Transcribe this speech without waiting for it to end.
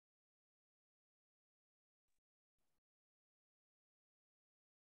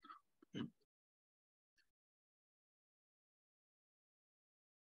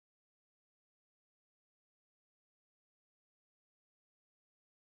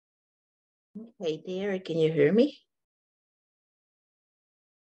Hey there, can you hear me?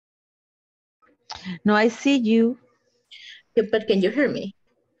 No, I see you. Yeah, but can you hear me?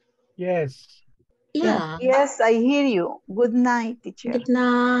 Yes. Yeah. Yes, I hear you. Good night, teacher. Good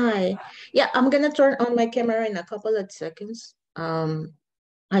night. Yeah, I'm gonna turn on my camera in a couple of seconds.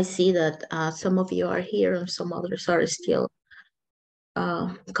 I see that some of you are here and some others are still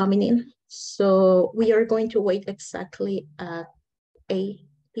coming in. So we are going to wait exactly at 8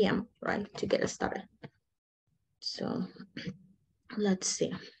 p.m., right, to get started. So let's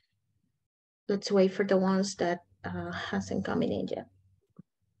see. Let's wait for the ones that hasn't coming in yet.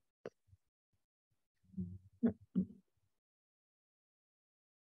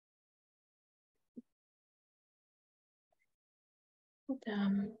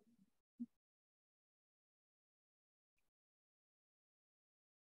 Um,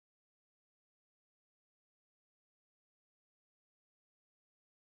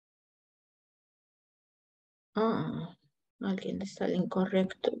 alguien está el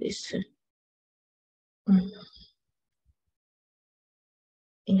incorrecto, dice.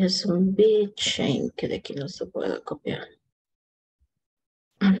 Y es un big shame que de aquí no se pueda copiar.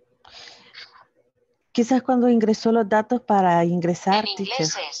 Quizás cuando ingresó los datos para ingresar, teacher.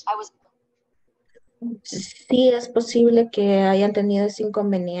 Sí, es posible que hayan tenido ese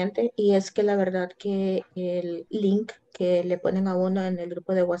inconveniente y es que la verdad que el link que le ponen a uno en el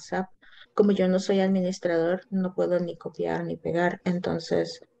grupo de WhatsApp, como yo no soy administrador, no puedo ni copiar ni pegar,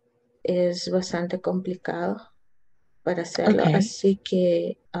 entonces es bastante complicado para hacerlo, Okay. así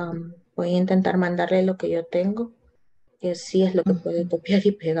que voy a intentar mandarle lo que yo tengo, que sí es lo que puede copiar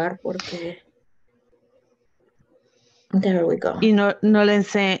y pegar porque... There we go. Y no le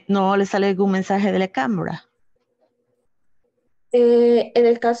sale algún mensaje de la cámara. En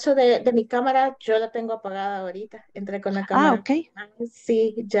el caso de mi cámara, yo la tengo apagada ahorita. Entré con la cámara. Ok.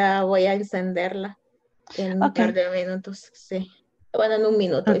 Sí, ya voy a encenderla en un par de minutos. Sí. Bueno, en un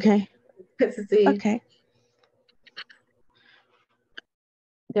minuto. Ok. Sí. Ok.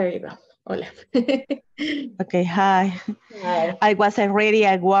 There you go. Hola. Okay, hi. Hi. I was already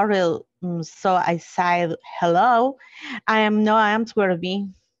at worried, so I said hello. I am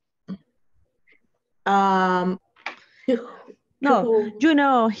swerving. No,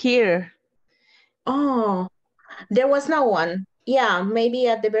 here. Oh, there was no one. Yeah, maybe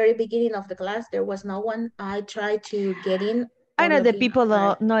at the very beginning of the class, there was no one. I tried to get in. I know the people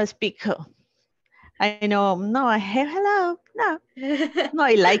don't speak. I know, no, I have hello. No, no,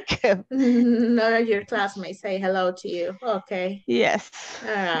 I like. None of your classmates say hello to you. Okay. Yes.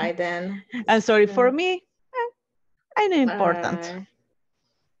 All right, then. I'm sorry for me. I know important.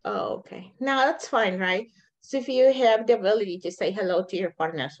 Oh, okay. No, that's fine, right? So if you have the ability to say hello to your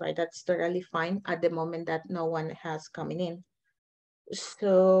partners, right, that's totally fine at the moment that no one has coming in.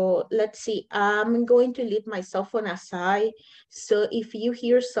 So let's see, I'm going to leave my cell phone aside. So if you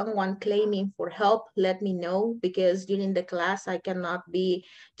hear someone claiming for help, let me know, because during the class, I cannot be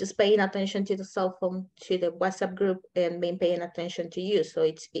just paying attention to the cell phone, to the WhatsApp group, and being paying attention to you. So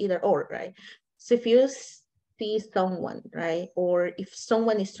it's either or, right? So if you see someone, right, or if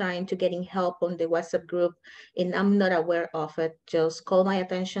someone is trying to getting help on the WhatsApp group and I'm not aware of it, just call my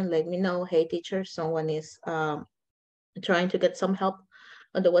attention, let me know, hey teacher, someone is trying to get some help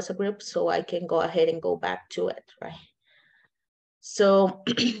on the WhatsApp group, so I can go ahead and go back to it, right? So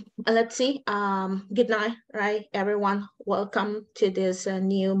let's see, good night, right, everyone. Welcome to this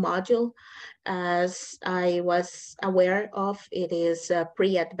new module. As I was aware of, it is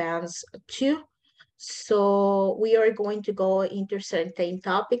pre-advanced 2. So we are going to go into certain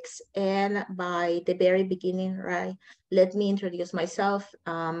topics, and by the very beginning, right, let me introduce myself.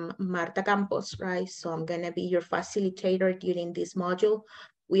 Marta Campos, right? So I'm gonna be your facilitator during this module.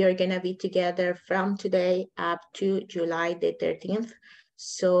 We are gonna be together from today up to July the 13th.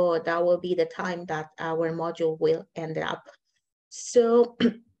 So that will be the time that our module will end up. So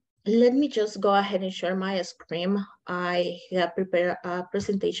let me just go ahead and share my screen. I have prepared a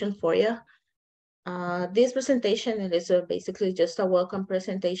presentation for you. This presentation is basically just a welcome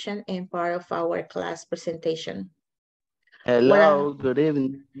presentation and part of our class presentation. Hello, good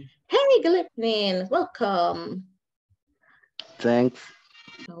evening. Hey, good evening. Welcome. Thanks.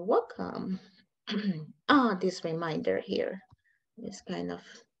 Welcome. This reminder here is kind of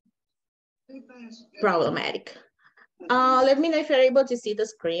problematic. Let me know if you're able to see the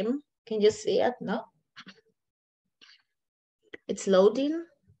screen. Can you see it? No? It's loading.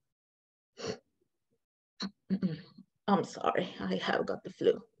 I'm sorry, I have got the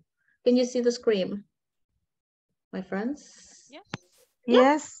flu. Can you see the screen, my friends? Yes.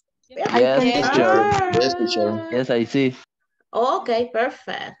 Yes. Yes, teacher. Yes, teacher. Yes, I see. Okay,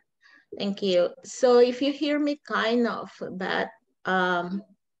 perfect. Thank you. So if you hear me kind of bad,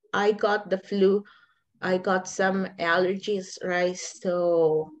 I got the flu. I got some allergies, right?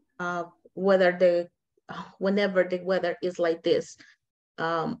 So whenever the weather is like this,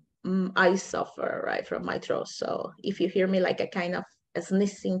 I suffer, right, from my throat. So if you hear me like a kind of a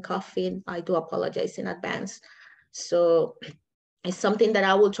sneezing, coughing, I do apologize in advance. So it's something that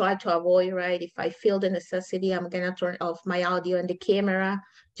I will try to avoid, right? If I feel the necessity, I'm gonna turn off my audio and the camera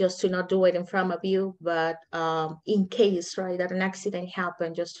just to not do it in front of you. But in case, right, that an accident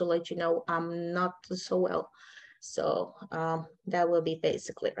happened, just to let you know, I'm not so well. So that will be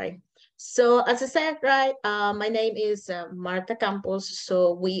basically, right? So as I said, right, my name is Marta Campos.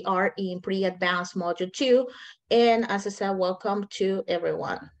 So we are in pre-advanced module 2. And as I said, welcome to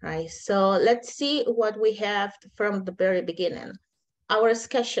everyone, right? So let's see what we have from the very beginning. Our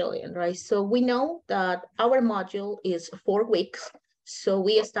scheduling, right? So we know that our module is 4 weeks. So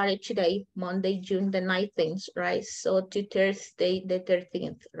we started today, Monday, June the 19th, right? So to Thursday, the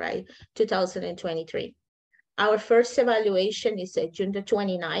 13th, right? 2023. Our first evaluation is June the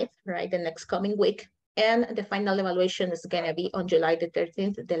 29th, right? The next coming week. And the final evaluation is gonna be on July the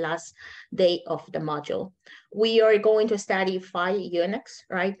 13th, the last day of the module. We are going to study 5 units,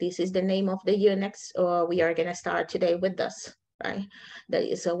 right? This is the name of the units. We are gonna start today with this, right? That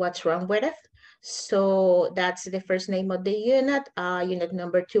is what's wrong with it. So that's the first name of the unit. Unit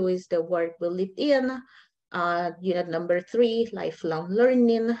number 2 is the world we lived in. Unit number 3, lifelong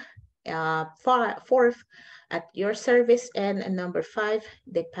learning. Fourth, at your service, and number 5,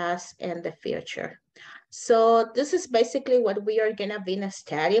 the past and the future. So this is basically what we are gonna be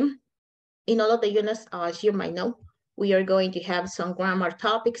studying. In all of the units, as you might know, we are going to have some grammar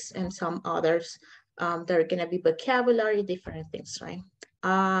topics and some others. There are gonna be vocabulary, different things, right?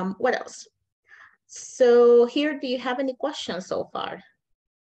 What else? So here, do you have any questions so far?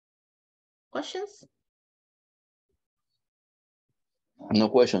 Questions? No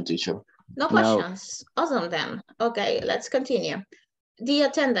question, teacher. No questions. No. Awesome then. Okay, let's continue. The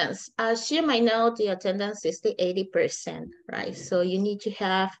attendance, as you might know, the attendance is the 80%, right? So you need to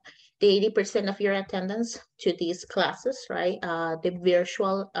have the 80% of your attendance to these classes, right? The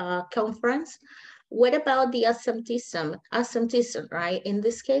virtual conference. What about the absenteeism? Absenteeism, right? In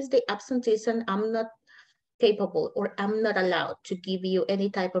this case, the absenteeism, I'm not capable or I'm not allowed to give you any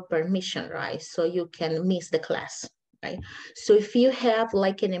type of permission, right? So you can miss the class, right? So if you have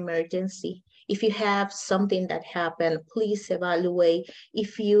like an emergency, if you have something that happened, please evaluate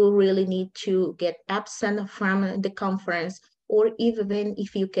if you really need to get absent from the conference, or even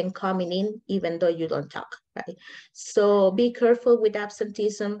if you can come in even though you don't talk, right? So be careful with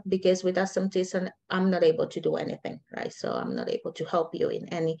absenteeism, because with absenteeism, I'm not able to do anything, right? So I'm not able to help you in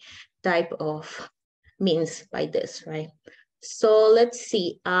any type of means by this, right? So let's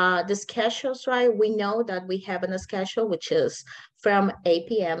see, the schedules, right? We know that we have a schedule which is from 8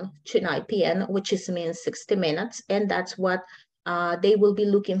 p.m. to 9 p.m., which is means 60 minutes. And that's what they will be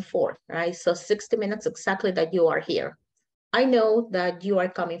looking for, right? So 60 minutes exactly that you are here. I know that you are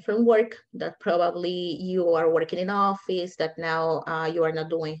coming from work, that probably you are working in office, that now you are not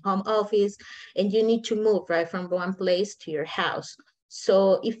doing home office, and you need to move, right, from one place to your house.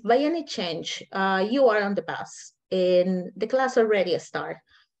 So if by any chance you are on the bus and the class already start,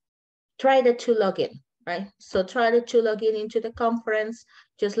 try to log in, right? So try to log in into the conference.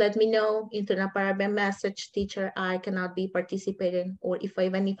 Just let me know, internal paraben message, teacher, I cannot be participating, or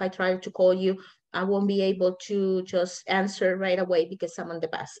even if I try to call you, I won't be able to just answer right away because I'm on the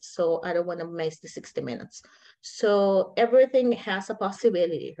bus. So I don't want to miss the 60 minutes. So everything has a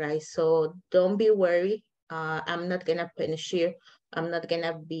possibility, right? So don't be worried. I'm not gonna punish you. I'm not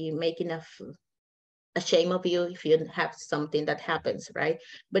gonna be making a shame of you if you have something that happens, right?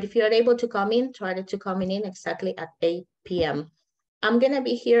 But if you're able to come in, try to come in exactly at 8 p.m. I'm gonna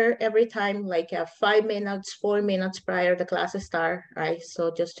be here every time, like 5 minutes, 4 minutes prior the class start, right?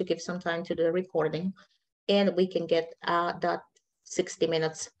 So just to give some time to the recording, and we can get that 60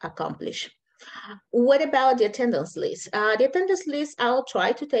 minutes accomplished. What about the attendance list? The attendance list, I'll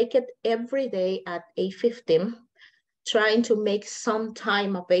try to take it every day at 8:15, trying to make some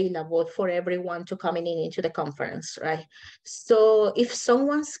time available for everyone to coming in into the conference, right? So if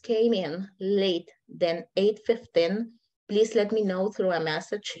someone's came in late than 8:15, please let me know through a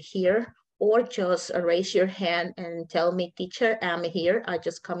message here, or just raise your hand and tell me, teacher, I'm here, I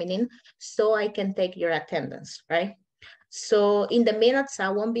just coming in, so I can take your attendance, right? So in the minutes, I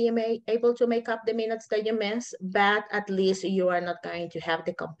won't be able to make up the minutes that you miss, but at least you are not going to have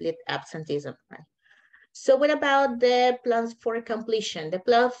the complete absenteeism, right? So what about the plans for completion? The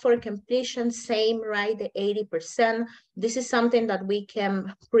plan for completion, same, right? The 80%. This is something that we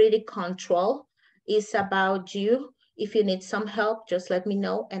can pretty control. It's about you. If you need some help, just let me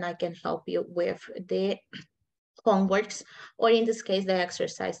know and I can help you with the homeworks, or in this case, the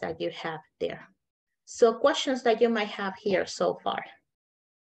exercise that you have there. So questions that you might have here so far.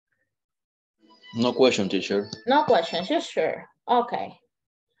 No question, teacher. No questions, you sure? Okay.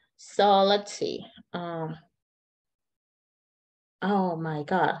 So let's see. Oh my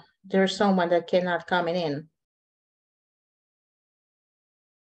God, there's someone that cannot come in.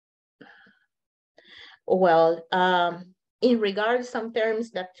 Well, in regards some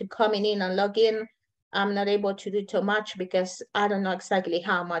terms that to coming in and log in, I'm not able to do too much because I don't know exactly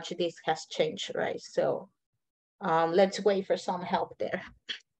how much this has changed, right? So let's wait for some help there.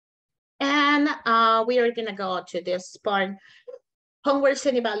 And we are gonna go to this part, homeworks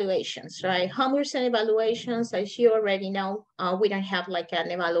and evaluations, right? Homeworks and evaluations, as you already know, we don't have like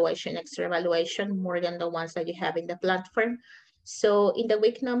an evaluation, extra evaluation, more than the ones that you have in the platform. So in the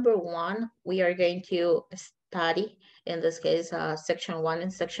week number 1, we are going to study, in this case, section 1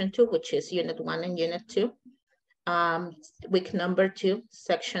 and section 2, which is unit 1 and unit 2. Week number 2,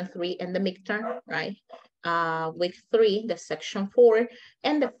 section 3 and the midterm, right? Week 3, the section 4,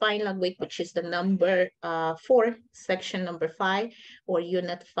 and the final week, which is the number 4, section number 5 or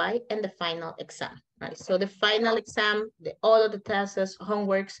unit 5, and the final exam, right? So the final exam, all of the tests,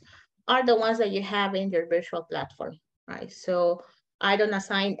 homeworks are the ones that you have in your virtual platform, right? So I don't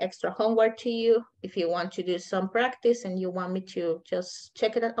assign extra homework to you. If you want to do some practice and you want me to just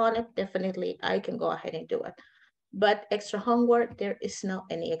check it on it, definitely I can go ahead and do it. But extra homework, there is no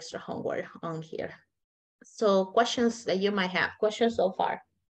any extra homework on here. So questions that you might have, questions so far?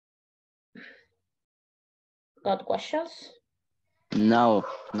 Got questions? No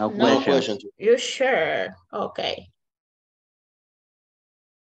question. You sure? Okay.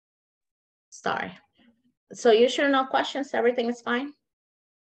 Sorry. So you sure no questions? Everything is fine?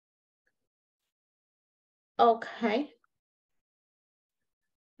 Okay.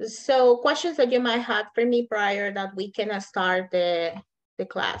 So questions that you might have for me prior that we can start the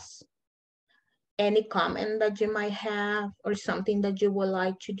class. Any comment that you might have or something that you would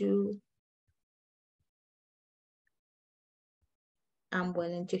like to do? I'm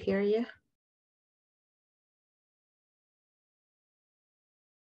willing to hear you.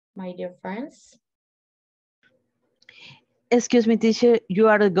 My dear friends. Excuse me, teacher, you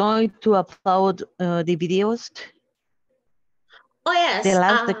are going to upload the videos? Oh, yes.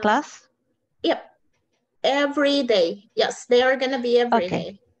 The class? Yep. Every day. Yes, they are going to be every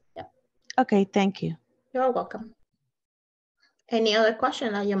day. Yep. Okay, thank you. You're welcome. Any other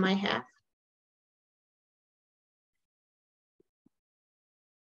question that you might have?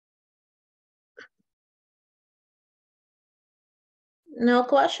 No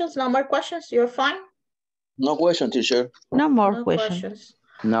questions? No more questions? You're fine? No question, teacher. No more questions.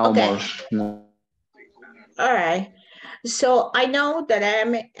 No okay. more. No. All right. So I know that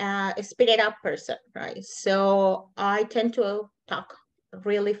I'm a speeded up person, right? So I tend to talk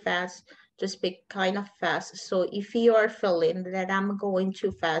really fast, to speak kind of fast. So if you are feeling that I'm going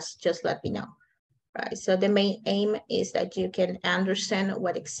too fast, just let me know, right? So the main aim is that you can understand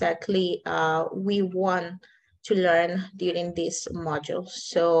what exactly we want to learn during this module.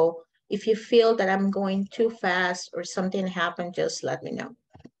 So if you feel that I'm going too fast or something happened, just let me know.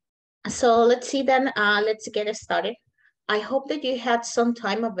 So let's see then, let's get started. I hope that you had some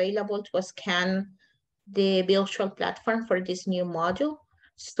time available to scan the virtual platform for this new module.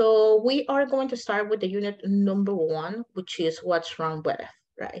 So we are going to start with the unit number 1, which is what's wrong with it,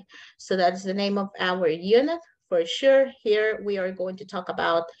 right? So that's the name of our unit. For sure, here we are going to talk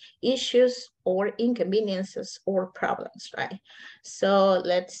about issues or inconveniences or problems, right? So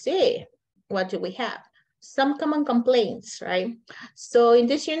let's see, what do we have? Some common complaints, right? So in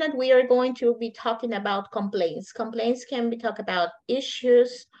this unit, we are going to be talking about complaints. Complaints can be talk about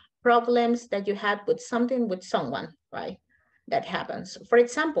issues, problems that you had with something with someone, right? That happens. For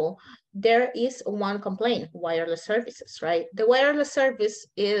example, there is one complaint, wireless services, right? The wireless service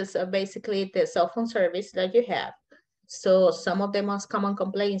is basically the cell phone service that you have. So some of the most common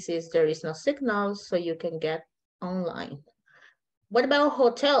complaints is there is no signal, so you can get online. What about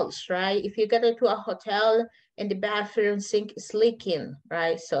hotels, right? If you get into a hotel and the bathroom sink is leaking,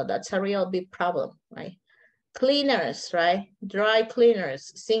 right? So that's a real big problem, right? Cleaners, right? Dry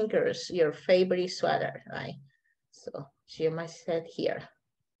cleaners, sinkers, your favorite sweater, right? So you might say here.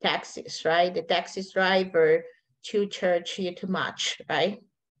 Taxis, right? The taxi driver to charge you too much, right?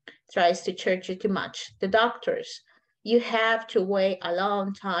 Tries to charge you too much. The doctors, you have to wait a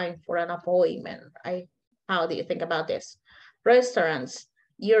long time for an appointment, right? How do you think about this? Restaurants,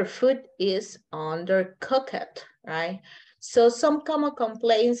 your food is undercooked, right? So some common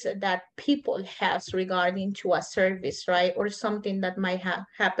complaints that people has regarding to a service, right? Or something that might have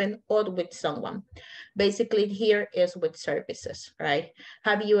happened or with someone. Basically here is with services, right?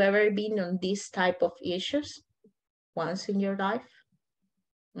 Have you ever been on this type of issues once in your life?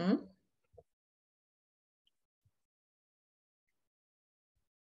 Hmm?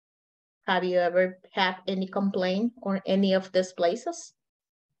 Have you ever had any complaint on any of these places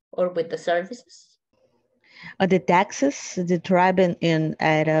or with the services? The taxes, the driving in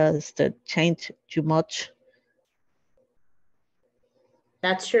areas that change too much.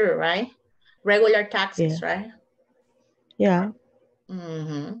 That's true, right? Regular taxes, Yeah. right? Yeah.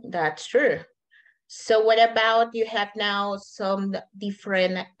 That's true. So what about you have now some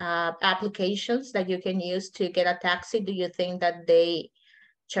different applications that you can use to get a taxi? Do you think that they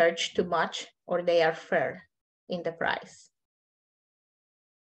charge too much or they are fair in the price?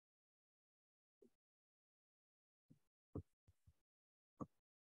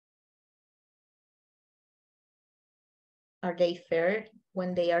 Are they fair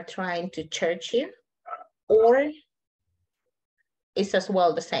when they are trying to charge you? Or is as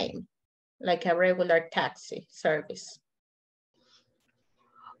well the same, like a regular taxi service?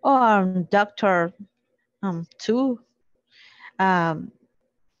 Or doctor too.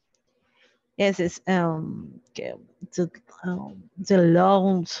 Yes, it's the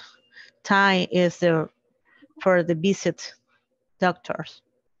long time is there for the visit doctors.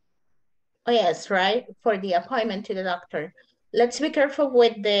 Oh yes, right, for the appointment to the doctor. Let's be careful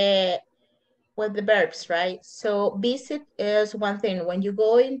with the verbs, right? So visit is one thing. When you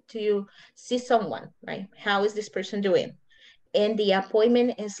go in to see someone, right? How is this person doing? And the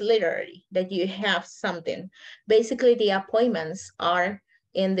appointment is literally that you have something. Basically, the appointments are,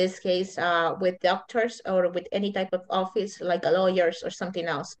 in this case, with doctors or with any type of office, like a lawyers or something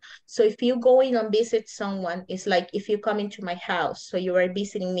else. So if you go in and visit someone, it's like if you come into my house, so you are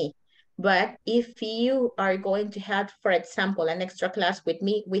visiting me. But if you are going to have, for example, an extra class with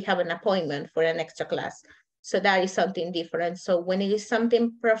me, we have an appointment for an extra class. So that is something different. So when it is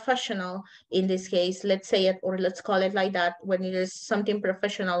something professional, in this case, let's say it, or let's call it like that, when it is something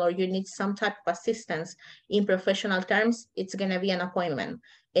professional or you need some type of assistance in professional terms, it's going to be an appointment.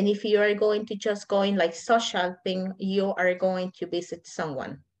 And if you are going to just go in like social thing, you are going to visit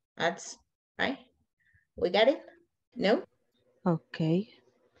someone. That's right. We got it? No? Okay.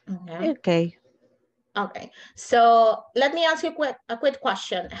 Okay. Okay. Okay. So let me ask you a quick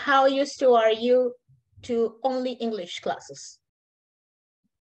question. How used to are you to only English classes?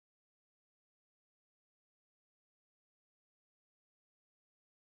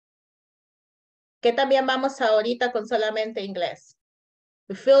 ¿Qué también vamos ahorita con solamente inglés?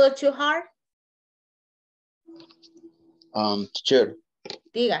 You feel it too hard? Teacher.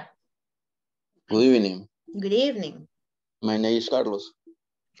 Diga. Good evening. Good evening. My name is Carlos.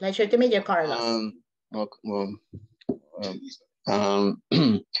 Pleasure to meet you, Carlos.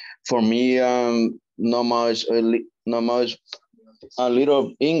 For me, not much, a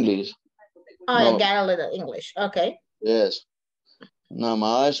little English. I got a little English. Okay. Yes. Not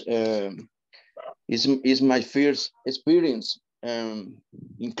much. It's my first experience in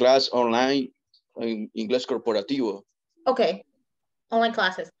class online in Inglés Corporativo. Okay. Online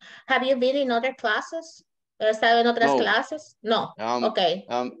classes. Have you been in other classes? ¿Estado en otras clases? No. Okay.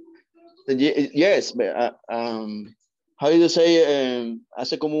 Yes, but, how do you say,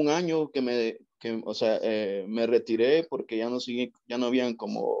 hace como un año que me retiré porque ya no habían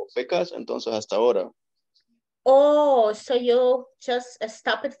como becas, entonces hasta ahora. Oh, so you just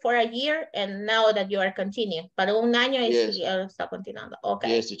stop it for a year and now that you are continuing. Para un año y Yes. está continuando. Okay.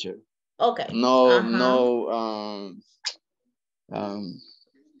 Yes, teacher. Okay. No,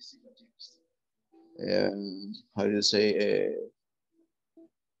 how do you say,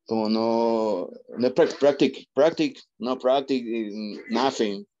 como no practice,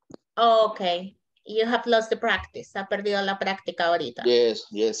 nothing. Oh, okay. You have lost the practice. Ha perdido la práctica ahorita. Yes,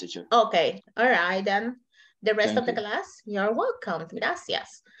 teacher. Okay. All right, then. The rest of the you. class, you're welcome.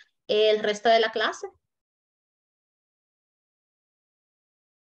 Gracias. El resto de la clase.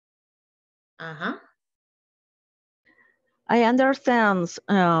 I understand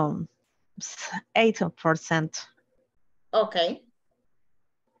 8%. Okay.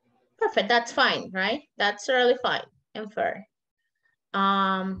 Perfect. That's fine, right? That's really fine and fair.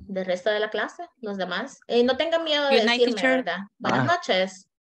 ¿Del resto de la clase? ¿Los demás? No tengan miedo de decirme, ¿verdad? Buenas noches.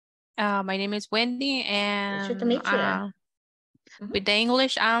 My name is Wendy, Pleasure to meet you. With the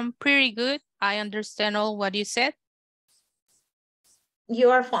English, I'm pretty good. I understand all what you said. You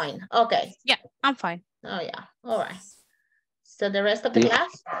are fine. Okay. Yeah, I'm fine. Oh, yeah. All right. So the rest of the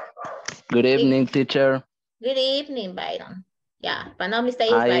class? Good evening, teacher. Good evening, Byron. Yeah, but no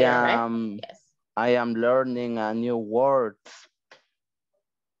mistake is Byron, right? Yes. I am learning a new word.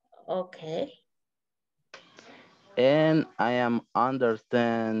 Okay. And I am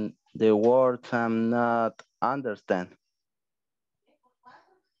understand the words I'm not understand.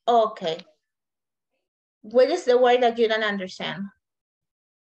 Okay. What is the word that you don't understand?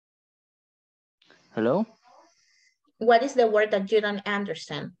 Hello? What is the word that you don't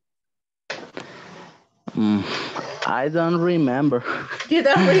understand? I don't remember. You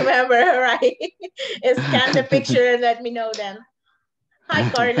don't remember, right? Scan the picture and let me know then. Hi,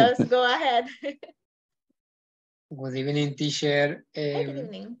 Carlos, go ahead. Good evening, teacher. Hey, good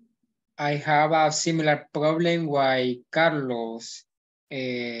evening. I have a similar problem with Carlos.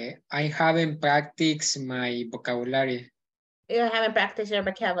 I haven't practiced my vocabulary. You haven't practiced your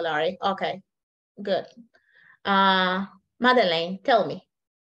vocabulary. Okay, good. Madeleine, tell me.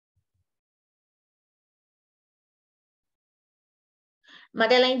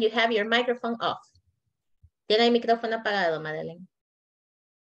 Madeleine, you have your microphone off. Tiene el micrófono apagado, Madeleine.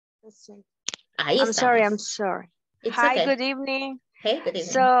 Ahí I'm estamos. sorry. It's Hi, okay. good evening. Hey, good evening.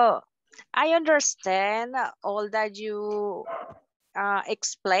 So I understand all that you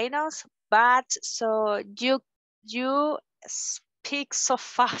explain us, but so you speak so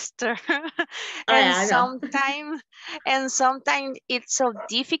faster and sometimes it's so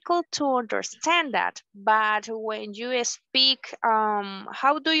difficult to understand that. But when you speak,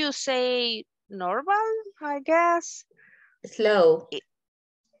 how do you say normal, I guess? Slow.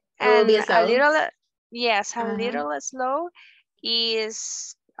 And slow. a little, yes, a little slow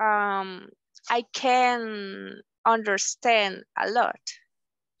is I can understand a lot.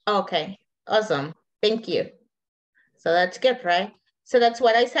 Okay, awesome. Thank you. So that's good, right? So that's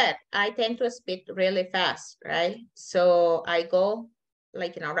what I said. I tend to speak really fast, right? So I go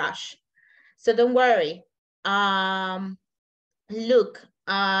like in a rush. So don't worry. Look,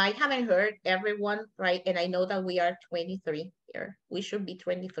 I haven't heard everyone, right? And I know that we are 23 here. We should be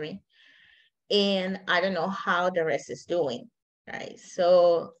 23. And I don't know how the rest is doing, right?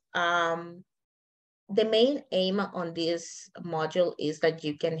 So the main aim on this module is that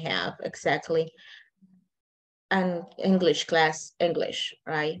you can have exactly an English class, English,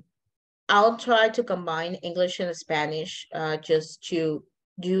 right? I'll try to combine English and Spanish just to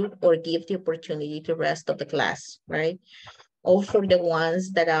do or give the opportunity to the rest of the class, right? Or for the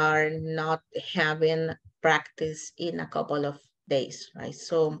ones that are not having practice in a couple of days, right?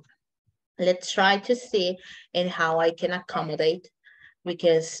 So let's try to see and how I can accommodate,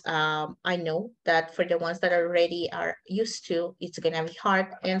 because I know that for the ones that already are used to, it's gonna be hard,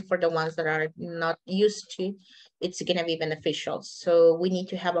 and for the ones that are not used to, it's gonna be beneficial. So we need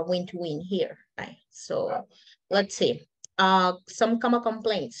to have a win-to-win here, right? So let's see. Some common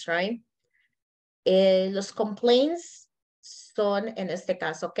complaints, right? Los complaints son, en este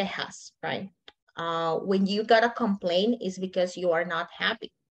caso, quejas, right? When you got a complaint, it's because you are not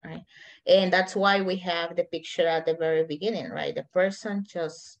happy, right? And that's why we have the picture at the very beginning, right? The person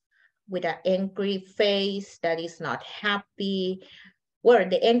just with an angry face that is not happy, or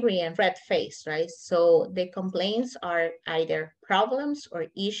the angry and red face, right? So the complaints are either problems or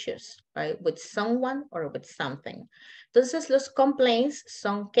issues, right? With someone or with something. Entonces, los complaints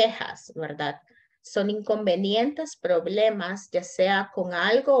son quejas, ¿verdad? Son inconvenientes, problemas, ya sea con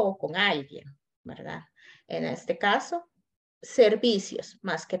algo o con alguien, ¿verdad? En este caso, servicios,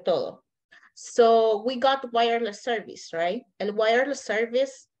 más que todo. So, we got wireless service, right? El wireless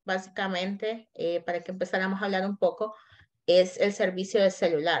service, básicamente, para que empezáramos a hablar un poco, es el servicio de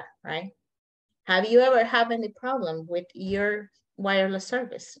celular, right? Have you ever had any problem with your wireless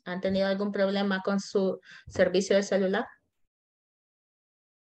service? ¿Han tenido algún problema con su servicio de celular?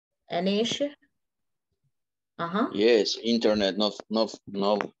 Any issue? Yes, internet,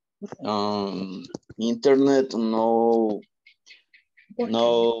 internet,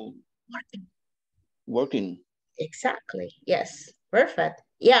 working. Exactly, yes, perfect.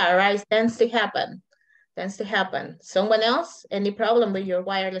 Yeah, right, tends to happen. Someone else, any problem with your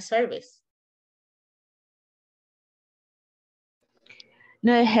wireless service?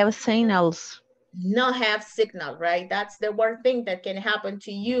 No have signals. No have signal, right? That's the worst thing that can happen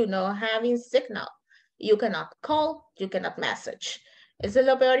to you, no having signal. You cannot call, you cannot message. Eso es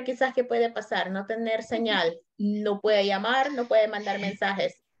lo peor quizás que puede pasar, no tener señal. No puede llamar, no puede mandar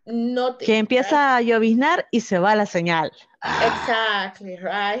mensajes. Que empieza a lloviznar y se va la señal. Exactly,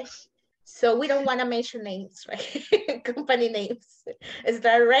 right? So we don't want to mention names, right? Company names. It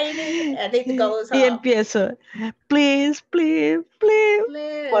starts raining and it goes Y up. empiezo. Please, please, please.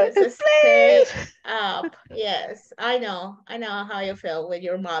 Please stay up. Yes, I know how you feel with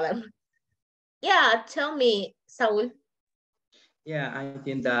your mother. Yeah, tell me, Saul. Yeah, I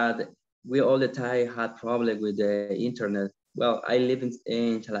think that we all the time had problem with the internet. Well, I live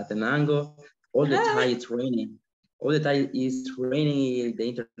in Chalatenango. All the time it's raining. All the time it's raining. The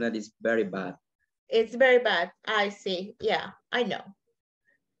internet is very bad. It's very bad. I see. Yeah, I know.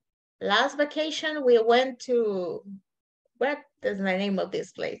 Last vacation, we went to, what is the name of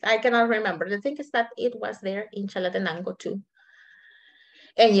this place? I cannot remember. The thing is that it was there in Chalatenango too.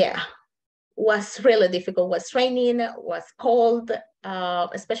 And yeah, was really difficult. Was raining, was cold,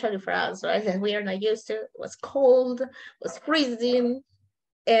 especially for us, right? And we are not used to it. Was cold, was freezing,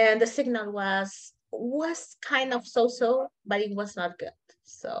 and the signal was kind of so-so, but it was not good.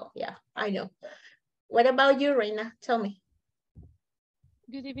 So yeah, I know. What about you, Reina? Tell me.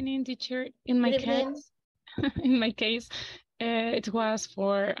 Good evening, teacher. In my case, it was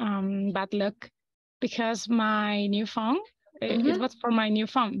for bad luck because my new phone, it was for my new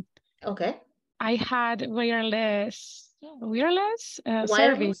phone. Okay. I had wireless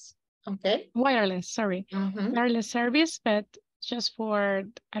service. Okay. Wireless, sorry. Wireless service, but just for,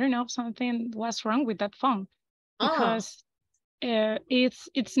 I don't know, something was wrong with that phone because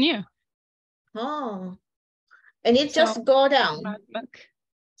it's new. Oh. And it just go down. Bad luck.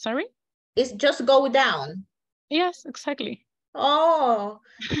 Sorry? It's just go down. Yes, exactly. Oh,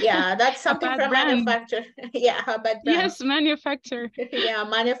 yeah, that's something from manufacturer. Yeah, a bad brand. Yes, manufacturer. Yeah,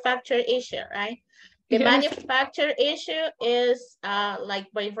 manufacturer issue, right? The manufacturer issue is like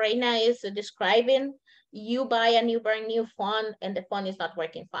what Reina is describing. You buy a brand new phone and the phone is not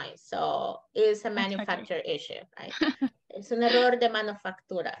working fine. So it's a manufacturer issue, right? It's an error de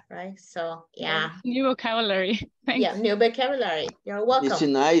manufactura, right? So yeah. New vocabulary. Thanks. Yeah, new vocabulary. You're welcome. It's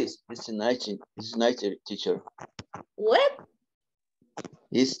nice, teacher. What?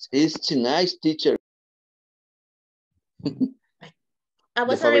 It's a nice teacher. I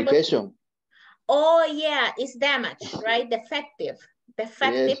was fabrication. Oh yeah, it's damage, right? Defective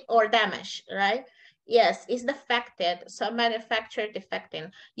or damage, right? Yes, it's defected. So manufacturer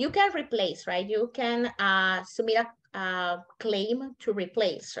defecting. You can replace, right? You can submit a claim to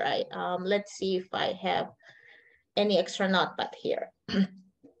replace, right? Let's see if I have any extra notepad here.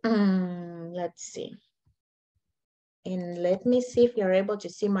 Let's see. And let me see if you're able to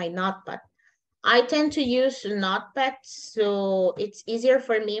see my notepad. I tend to use notepad, so it's easier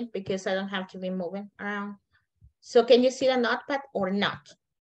for me because I don't have to be moving around. So can you see the notepad or not?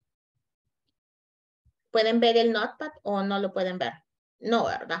 ¿Pueden ver el notepad o no lo pueden ver? No,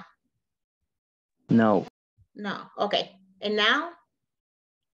 ¿verdad? No. No, okay. And now?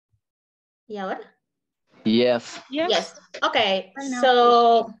 ¿Y ahora? Yes. Yes. Okay,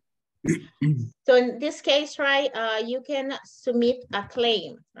 so in this case, right, you can submit a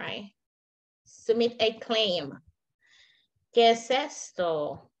claim, right? Submit a claim. ¿Qué es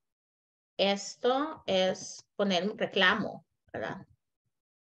esto? Esto es poner un reclamo, ¿verdad?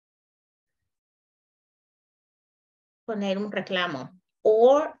 Poner un reclamo.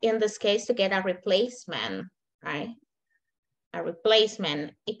 Or in this case, to get a replacement, right? A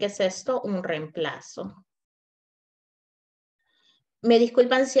replacement. ¿Y qué es esto? Un reemplazo. Me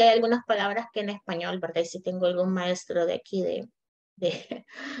disculpan si hay algunas palabras que en español, ¿verdad? Y si tengo algún maestro de aquí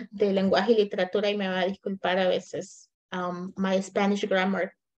de lenguaje y literatura y me va a disculpar a veces. My Spanish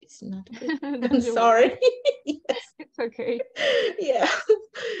grammar is not good. I'm sorry. Yes. It's okay. Yeah.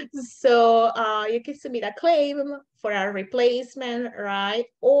 So you can submit a claim for a replacement, right?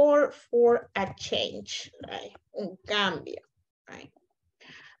 Or for a change, right? Un cambio, right?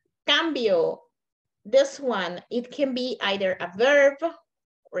 Cambio. This one, it can be either a verb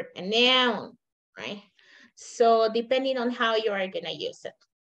or a noun, right? So depending on how you are going to use it.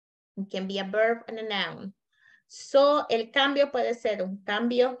 It can be a verb and a noun. So el cambio puede ser un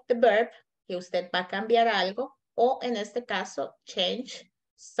cambio de verb, que usted va a cambiar algo, o en este caso, change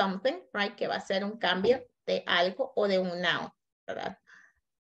something, right? Que va a ser un cambio de algo o de un noun, ¿verdad?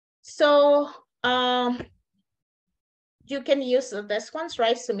 So, you can use this ones,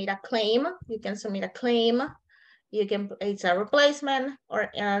 right? Submit a claim. You can submit a claim. You can, it's a replacement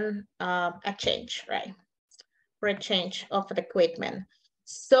or a change, right? For a change of the equipment.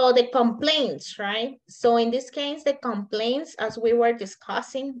 So the complaints, right? So in this case, the complaints, as we were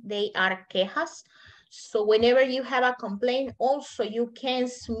discussing, they are quejas. So whenever you have a complaint, also you can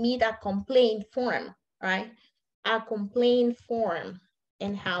submit a complaint form, right? A complaint form.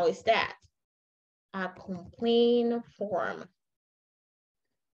 And how is that? A complaint form.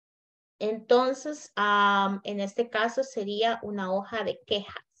 Entonces, en este caso sería una hoja de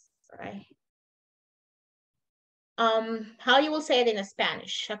quejas, right? How you will say it in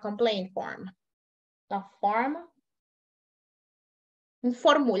Spanish, a complaint form. A form, un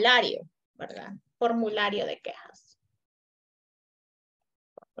formulario, ¿verdad? Formulario de quejas.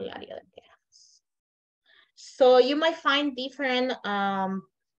 Formulario de quejas. So you might find different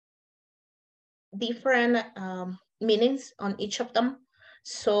meanings on each of them.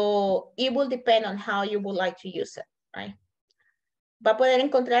 So it will depend on how you would like to use it, right? Va a poder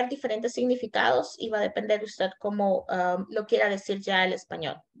encontrar diferentes significados y va a depender de usted cómo lo quiera decir ya el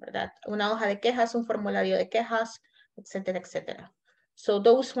español, ¿verdad? Una hoja de quejas, un formulario de quejas, etcétera, etcétera. So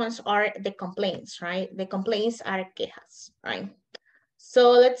those ones are the complaints, right? The complaints are quejas, right?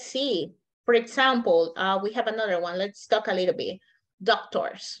 So let's see. For example, we have another one. Let's talk a little bit.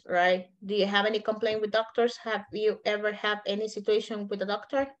 Doctors, right? Do you have any complaint with doctors? Have you ever had any situation with a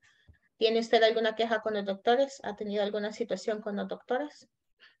doctor? ¿Tiene usted alguna queja con los doctores? ¿Ha tenido alguna situación con los doctores?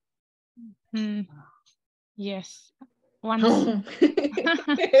 Yes. Once.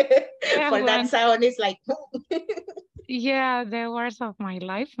 Yeah, For that sound, it's like... Yeah, the worst of my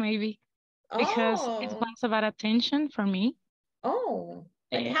life, maybe. Because it was about attention for me. Oh,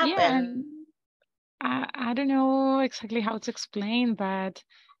 what Yeah, happened? I don't know exactly how to explain, but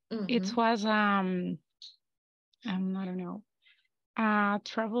it was I don't know,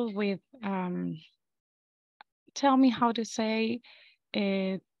 trouble with tell me how to say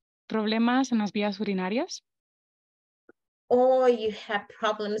problemas en las vías urinarias. Oh, you have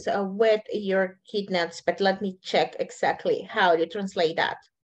problems with your kidneys, but let me check exactly how to translate that.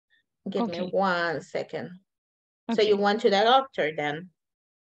 Give me 1 second. So you went to the doctor then.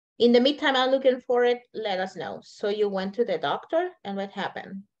 In the meantime, I'm looking for it. Let us know. So you went to the doctor and what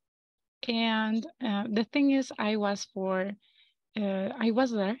happened? And the thing is, I was there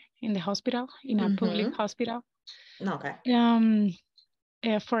in the hospital, in a public hospital. Okay.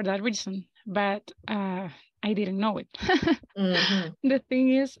 For that reason, but I didn't know it. The thing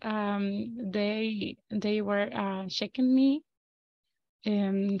is, they were checking me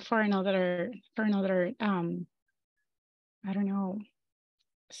for another I don't know,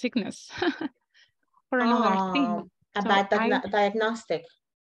 sickness. For another thing. About diagnostic.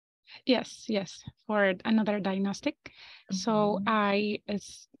 Yes, for another diagnostic. So I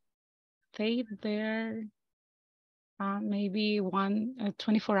stayed there maybe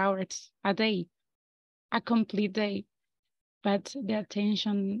 24 hours a day, a complete day. But the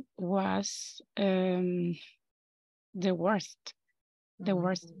attention was the worst. The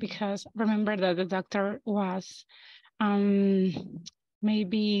worst, because remember that the doctor was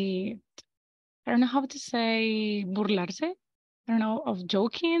maybe, I don't know how to say, burlarse. I don't know, of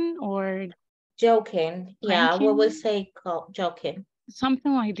joking or joking. Yeah, we will say joking.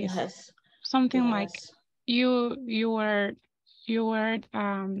 Something like this. Yes. Something like you were I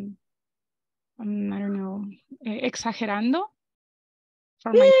don't know, exagerando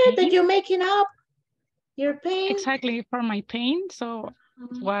for my pain. That you're making up your pain. Exactly, for my pain. So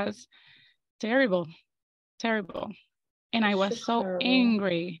it was terrible. And I was so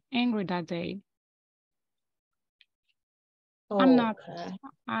angry that day. I'm not,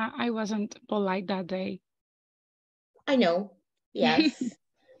 I wasn't polite that day. I know, yes.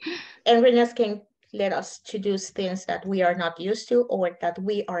 Angriness can let us to do things that we are not used to or that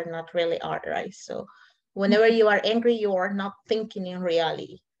we are not really are, right? So whenever you are angry, you are not thinking in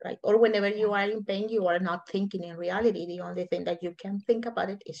reality, right? Or whenever you are in pain, you are not thinking in reality. The only thing that you can think about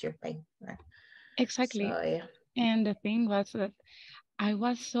it is your pain, right? Exactly. So, yeah. And the thing was that I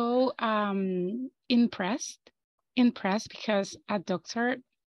was so impressed because a doctor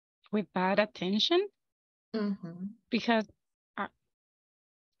with that attention, because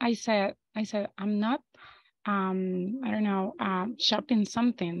I said I'm not I don't know, shopping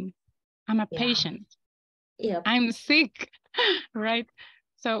something. I'm a patient. Yeah. I'm sick, right?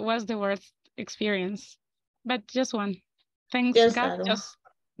 So it was the worst experience, but just one. Thanks God, just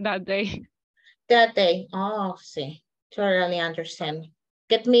that day. That day. Oh, see, totally understand.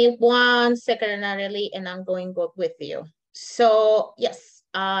 Get me 1 second, Natalie, and I'm going to go with you. So yes,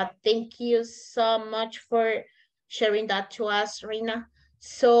 thank you so much for sharing that to us, Rina.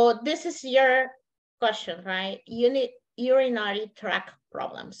 So this is your question, right? You need urinary tract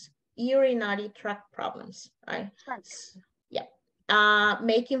problems. Urinary tract problems, right? Yeah.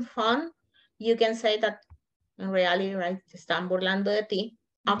 Making fun, you can say that in reality, right? Te están burlando de ti.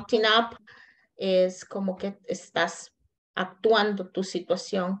 Acting up es como que estás actuando tu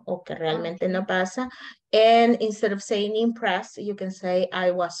situación o que realmente no pasa. And instead of saying impressed, you can say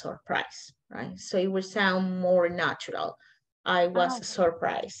I was surprised, right? So it will sound more natural. I was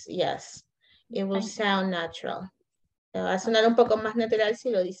surprised. Yes. It will sound natural. Va a sonar un poco más natural si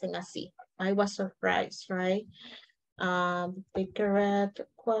lo dicen así. I was surprised, right? The correct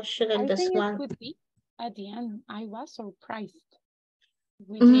question in this one. It would be at the end. I was surprised.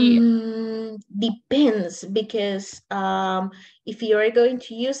 Depends, because if you are going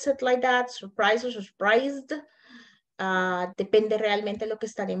to use it like that, surprise or surprised, depende realmente de lo que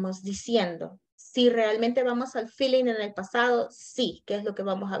estaremos diciendo. Si realmente vamos al feeling en el pasado, sí, que es lo que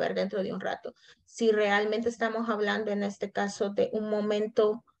vamos a ver dentro de un rato. Si realmente estamos hablando en este caso de un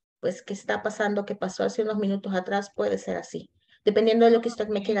momento, pues, que está pasando, que pasó hace unos minutos atrás, puede ser así. Dependiendo de lo que usted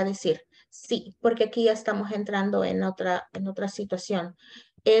me quiera decir. Sí, porque aquí ya estamos entrando en otra situación.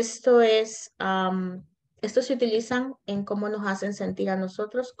 Esto se utilizan en cómo nos hacen sentir a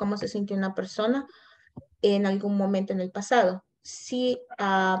nosotros, cómo se sintió una persona en algún momento en el pasado. Sí,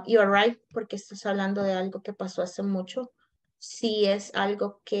 you are right, porque estás hablando de algo que pasó hace mucho. Si es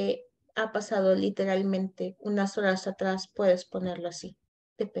algo que ha pasado literalmente unas horas atrás, puedes ponerlo así.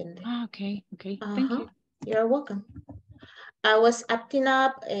 Depende. Okay. Thank you. You're welcome. I was acting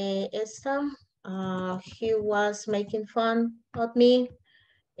up, he was making fun of me,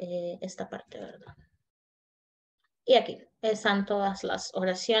 esta parte, ¿verdad? Y aquí están todas las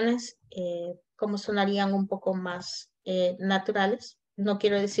oraciones, como sonarían un poco más naturales. No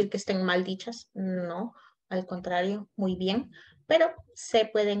quiero decir que estén mal dichas, no, al contrario, muy bien, pero se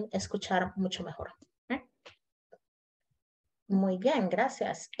pueden escuchar mucho mejor. Muy bien,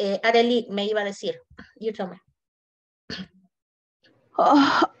 gracias. Arely me iba a decir, you tell me.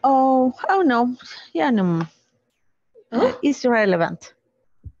 Oh no, yeah, no. It's irrelevant.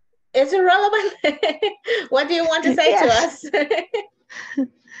 Is it relevant? What do you want to say to us?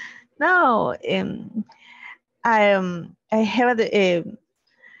 No, I have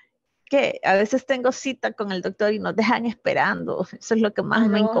que a veces tengo cita con el doctor y nos dejan esperando. Eso es lo que más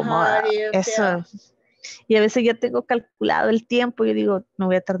me incomoda. Eso. Y a veces ya tengo calculado el tiempo. Yo digo, no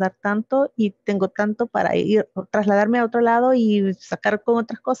voy a tardar tanto y tengo tanto para ir, trasladarme a otro lado y sacar con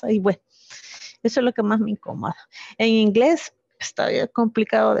otras cosas. Y bueno, eso es lo que más me incomoda. En inglés está bien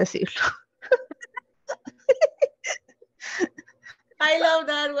complicado decirlo. I love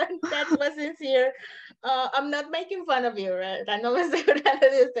that one. That was sincere. I'm not making fun of you, right? No me estoy burlando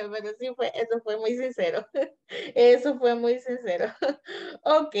de usted, pero sí eso fue muy sincero. Eso fue muy sincero.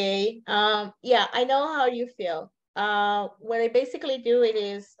 Okay. Yeah, I know how you feel. What I basically do it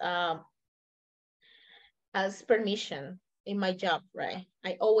is ask permission in my job, right?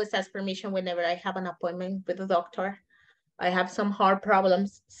 I always ask permission whenever I have an appointment with a doctor. I have some heart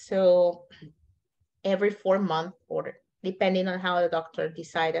problems, so every 4 months, or depending on how the doctor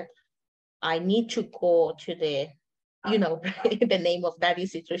decided, I need to go to the, the name of that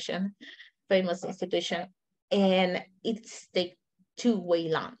institution, famous institution, and it's the 2-way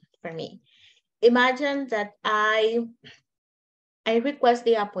long for me. Imagine that I request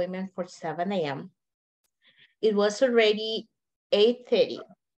the appointment for 7 a.m. It was already 8:30,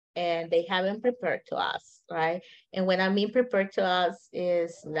 and they haven't prepared to us, right? And when I mean prepared to us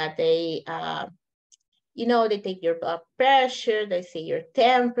is that they, they take your blood pressure, they see your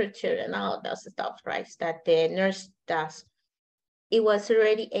temperature and all that stuff, right? That the nurse does. It was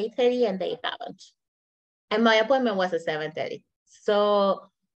already 8:30 and they haven't. And my appointment was at 7:30.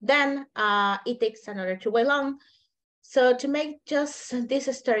 So then it takes another 2-way long. So to make just this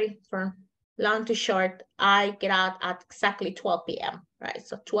story from long to short, I get out at exactly 12 p.m., right?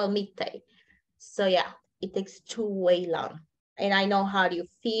 So 12 midday. So yeah, it takes 2-way long. And I know how you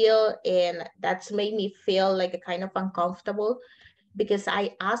feel, and that's made me feel like a kind of uncomfortable because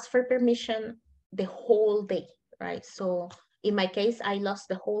I asked for permission the whole day, right? So in my case, I lost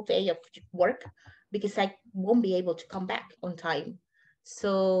the whole day of work because I won't be able to come back on time.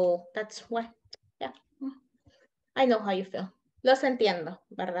 So that's why, yeah, I know how you feel. Los entiendo,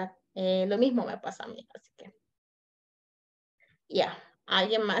 ¿verdad? Lo mismo me pasa a mí, así que. Yeah,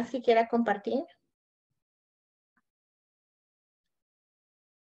 ¿alguien más que quiera compartir?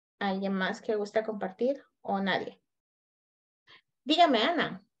 ¿Alguien más que gusta compartir o nadie? Dígame,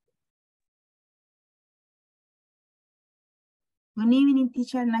 Ana. Good evening,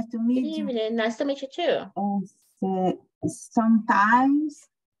 teacher. Nice to meet you. Good evening. Nice to meet you too. Sometimes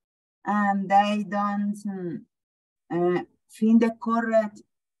they don't find the correct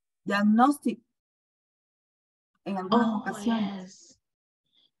diagnostic en algunas ocasiones. Yes.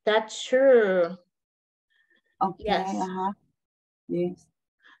 That's true. Okay. Yes. Yes.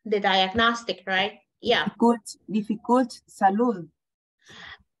 The diagnostic, right? Yeah. Difficult salud.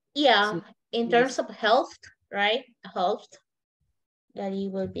 Yeah. In terms of health, right? Health. That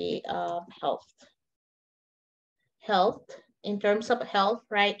it will be health. Health. in terms of health,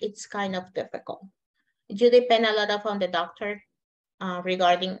 right, it's kind of difficult. You depend a lot on the doctor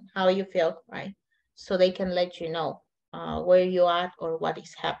regarding how you feel, right? So they can let you know where you are or what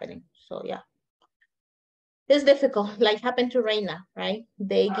is happening. So yeah, it's difficult, like happened to Reina, right?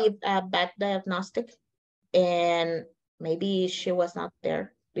 They give a bad diagnostic and maybe she was not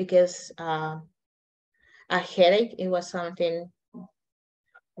there because a headache, it was something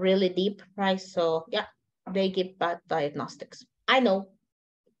really deep, right? So yeah, they give bad diagnostics. I know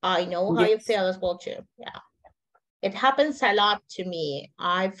how you feel as well too. Yeah, it happens a lot to me.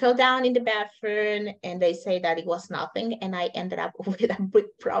 I fell down in the bathroom and they say that it was nothing and I ended up with a big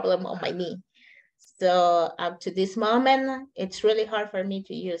problem on my knee. So up to this moment, it's really hard for me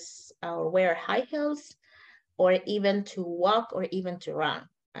to use or wear high heels or even to walk or even to run.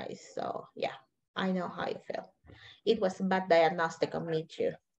 Right? So yeah, I know how you feel. It was a bad diagnostic on me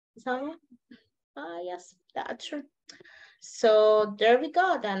too. So yeah, yes, that's true. So there we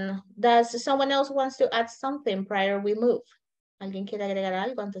go then. Does someone else wants to add something prior we move? ¿Alguien quiere agregar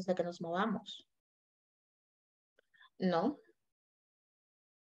algo antes de que nos movamos? No.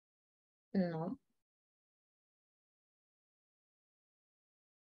 No.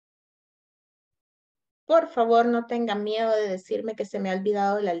 Por favor, no tengan miedo de decirme que se me ha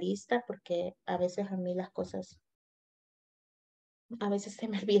olvidado la lista, porque a veces a mí las cosas, a veces se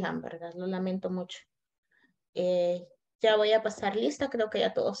me olvidan, ¿verdad? Lo lamento mucho. Ya voy a pasar lista, creo que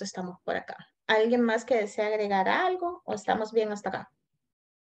ya todos estamos por acá. ¿Alguien más que desea agregar algo o estamos bien hasta acá?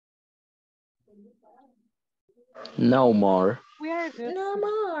 No more. We are good. No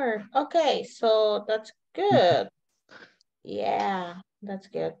more. Okay, so that's good. Yeah, that's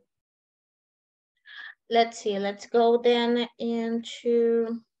good. Let's see, let's go then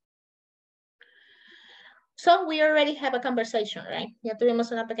into... So we already have a conversation, right? Ya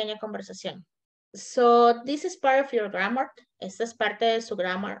tuvimos una pequeña conversación. So this is part of your grammar. Esta es parte de su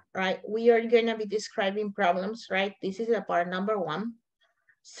grammar, right? We are going to be describing problems, right? This is the part number 1.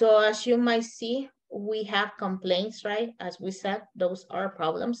 So as you might see, we have complaints, right? As we said, those are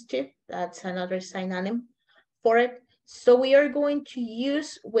problems too. That's another synonym for it. So we are going to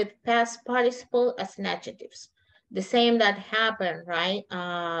use with past participle as an adjectives. The same that happened, right?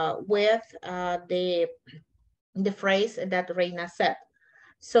 With the phrase that Reina said.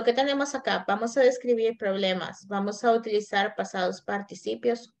 So, ¿qué tenemos acá? Vamos a describir problemas. Vamos a utilizar pasados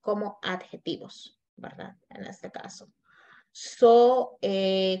participios como adjetivos, ¿verdad? En este caso. So,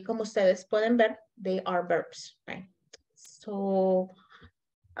 como ustedes pueden ver, they are verbs, right? So,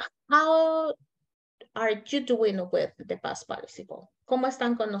 how are you doing with the past participle? ¿Cómo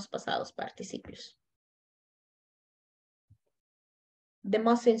están con los pasados participios? The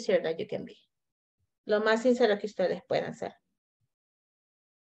most sincere that you can be. Lo más sincero que ustedes puedan ser.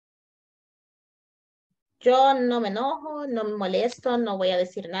 Yo no me enojo, no me molesto, no voy a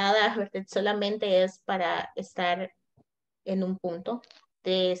decir nada, solamente es para estar en un punto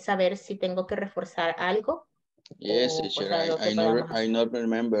de saber si tengo que reforzar algo. Yes, teacher, I not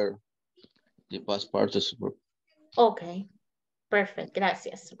remember the past participle. Ok, perfecto,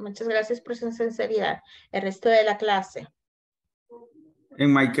 gracias. Muchas gracias por su sinceridad. El resto de la clase.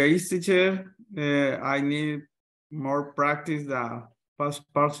 In my case, teacher, I need more practice the past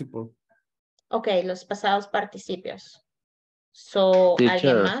participle. Ok, los pasados participios. So,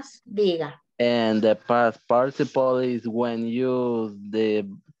 Teacher, ¿alguien más? Diga. And the past participle is when you use the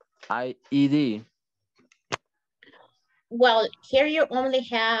ed. Well, here you only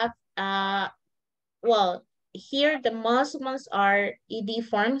have, well, here the most ones are ed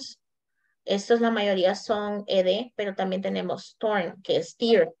forms. Estos la mayoría son ed, pero también tenemos torn, que es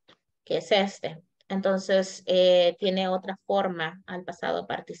tear, que es este. Entonces, tiene otra forma al pasado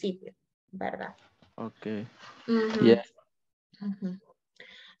participio, ¿verdad? Okay. Yeah.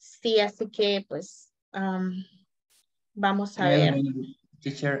 Sí, así que pues vamos a ver.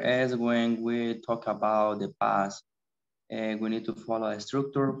 Teacher, as when we talk about the past, we need to follow a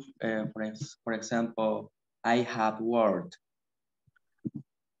structure. For example, I have worked.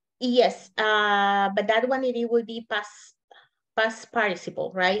 Yes, but that one it would be past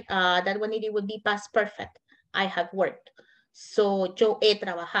participle, right? That one it would be past perfect. I have worked. So, yo he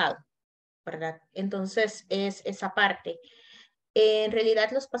trabajado, ¿verdad? Entonces, es esa parte. En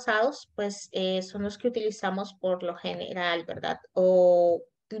realidad, los pasados, pues, son los que utilizamos por lo general, ¿verdad? O,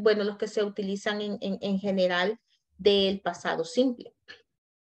 bueno, los que se utilizan en general del pasado simple,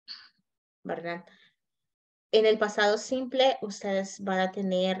 ¿verdad? En el pasado simple, ustedes van a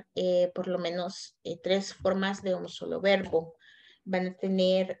tener por lo menos 3 formas de un solo verbo. Van a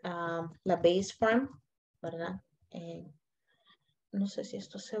tener la base form, ¿verdad? No sé si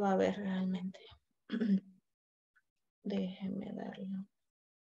esto se va a ver realmente. Déjeme verlo.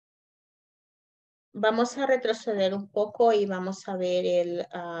 Vamos a retroceder un poco y vamos a ver el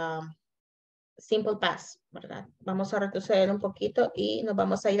simple past, ¿verdad? Vamos a retroceder un poquito y nos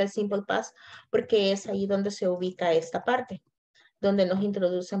vamos a ir al simple past porque es ahí donde se ubica esta parte, donde nos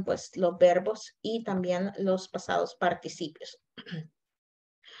introducen pues los verbos y también los pasados participios.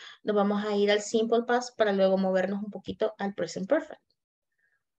 Nos vamos a ir al simple past para luego movernos un poquito al present perfect.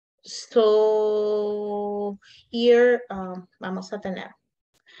 So, here vamos a tener.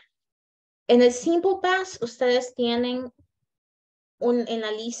 En el simple past, ustedes tienen en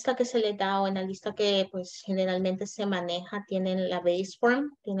la lista que se les da o en la lista que pues generalmente se maneja, tienen la base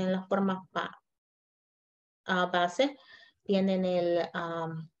form, tienen la forma base, tienen el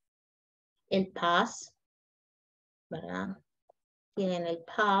past, ¿verdad? Tienen el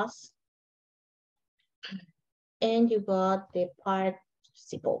past. And you got the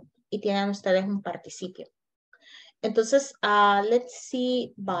participle. Y tienen ustedes un participio. Entonces, let's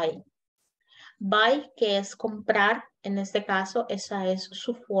see buy. Buy, que es comprar, en este caso, esa es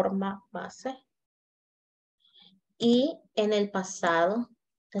su forma base. Y en el pasado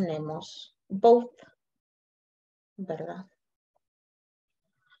tenemos both, ¿verdad?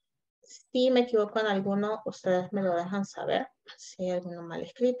 Si me equivoco en alguno, ustedes me lo dejan saber. Si hay alguno mal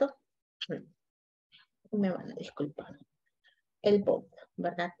escrito, me van a disculpar. El both,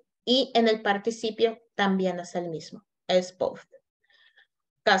 ¿verdad? Y en el participio también es el mismo, es both.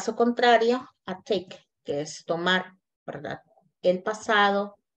 Caso contrario a take, que es tomar, ¿verdad? El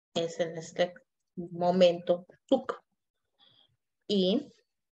pasado es en este momento took. Y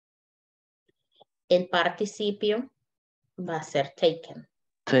el participio va a ser taken.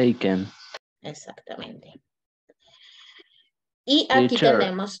 Taken. Exactamente. Y aquí Teacher,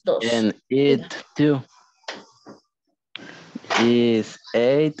 tenemos dos. And it too. Is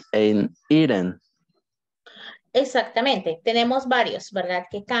ate and eaten. Exactamente. Tenemos varios, ¿verdad?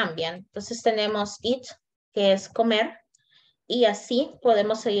 Que cambian. Entonces tenemos eat, que es comer. Y así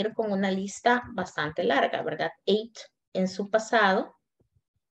podemos seguir con una lista bastante larga, ¿verdad? Ate en su pasado,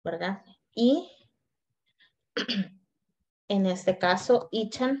 ¿verdad? Y en este caso,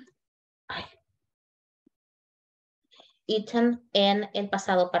 eaten en el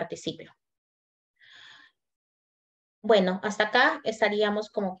pasado participio. Bueno, hasta acá estaríamos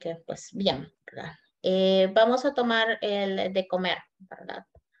como que, pues, bien, ¿verdad? Vamos a tomar el de comer, ¿verdad?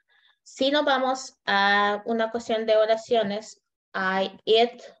 Si nos vamos a una cuestión de oraciones, I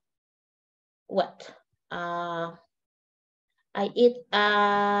eat what? I eat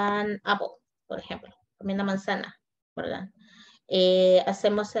an apple, por ejemplo. Comí una manzana, ¿verdad?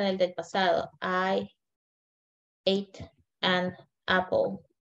 Hacemos en el del pasado. I ate an apple.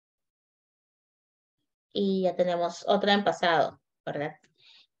 Y ya tenemos otra en pasado, ¿verdad?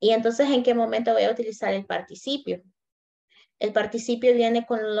 Y entonces, ¿en qué momento voy a utilizar el participio? El participio viene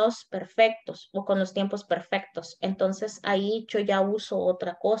con los perfectos o con los tiempos perfectos. Entonces, ahí yo ya uso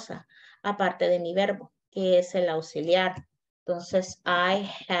otra cosa, aparte de mi verbo, que es el auxiliar. Entonces, I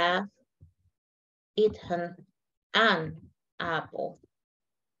have eaten an apple,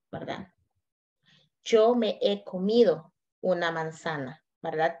 ¿verdad? Yo me he comido una manzana,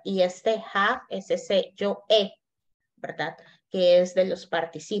 ¿verdad? Y este have es ese yo he, ¿verdad? Que es de los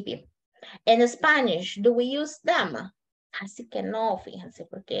participios. En Spanish, do we use them? Así que no, fíjense,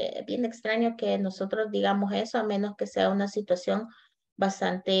 porque es bien extraño que nosotros digamos eso, a menos que sea una situación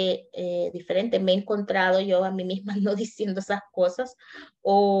bastante diferente. Me he encontrado yo a mí misma no diciendo esas cosas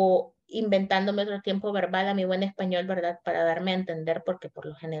o inventándome otro tiempo verbal a mi buen español, ¿verdad? Para darme a entender, porque por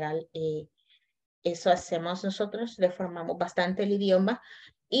lo general eso hacemos nosotros, deformamos bastante el idioma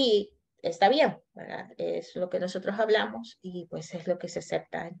y está bien, ¿verdad? Es lo que nosotros hablamos y pues es lo que se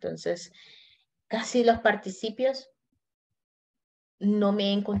acepta. Entonces, casi los participios no me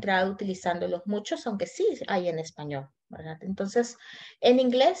he encontrado utilizándolos muchos, aunque sí hay en español, ¿verdad? Entonces, en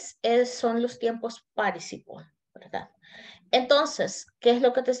inglés son los tiempos participle, ¿verdad? Entonces, ¿qué es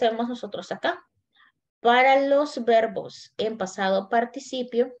lo que hacemos nosotros acá? Para los verbos en pasado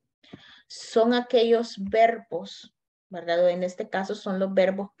participio, son aquellos verbos, ¿verdad? O en este caso son los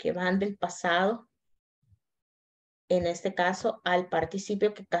verbos que van del pasado, en este caso al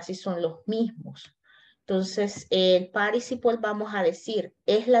participio, que casi son los mismos. Entonces, el participle, vamos a decir,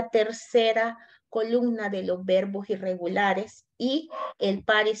 es la tercera columna de los verbos irregulares y el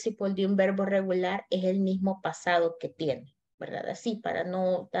participle de un verbo regular es el mismo pasado que tiene, ¿verdad? Así, para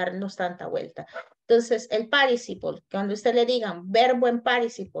no darnos tanta vuelta. Entonces, el participle, cuando usted le digan verbo en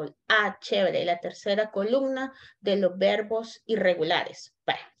participle, chévere, la tercera columna de los verbos irregulares.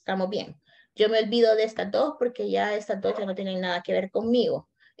 Bueno, estamos bien. Yo me olvido de estas dos porque ya estas dos ya no tienen nada que ver conmigo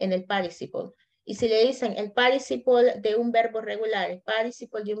en el participle. Y si le dicen el participle de un verbo regular, el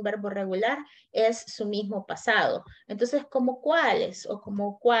participle de un verbo regular es su mismo pasado. Entonces, ¿como cuáles? O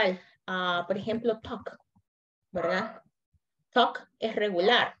como cuál, por ejemplo, talk, ¿verdad? Talk es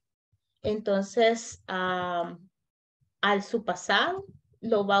regular. Entonces, al su pasado,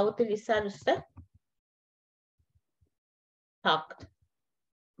 lo va a utilizar usted. Talk,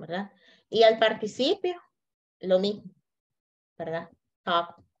 ¿verdad? Y al participio, lo mismo, ¿verdad?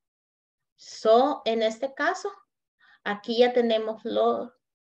 Talk. So, en este caso, aquí ya tenemos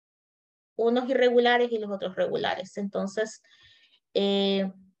unos irregulares y los otros regulares. Entonces,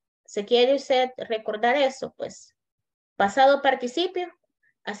 ¿se quiere usted recordar eso? Pues, pasado participio,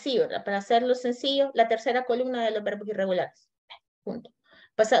 así, ¿verdad? Para hacerlo sencillo, la tercera columna de los verbos irregulares. Punto.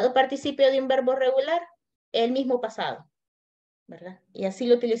 Pasado participio de un verbo regular, el mismo pasado, ¿verdad? Y así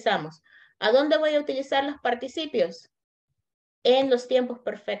lo utilizamos. ¿A dónde voy a utilizar los participios? En los tiempos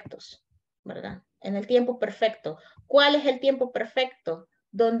perfectos, ¿verdad? En el tiempo perfecto. ¿Cuál es el tiempo perfecto?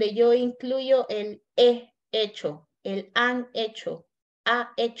 Donde yo incluyo el he hecho, el han hecho,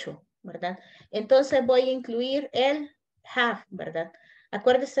 ha hecho, ¿verdad? Entonces voy a incluir el have, ¿verdad?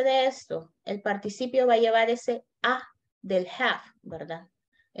 Acuérdese de esto, el participio va a llevar ese a del have, ¿verdad?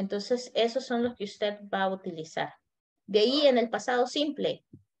 Entonces esos son los que usted va a utilizar. De ahí en el pasado simple,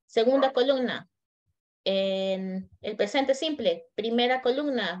 segunda columna, en el presente simple, primera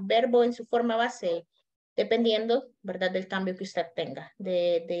columna, verbo en su forma base, dependiendo, ¿verdad?, del cambio que usted tenga,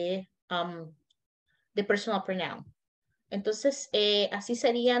 de personal pronoun. Entonces, así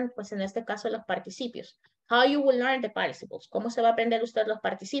serían, pues en este caso, los participios. How you will learn the participles. ¿Cómo se va a aprender usted los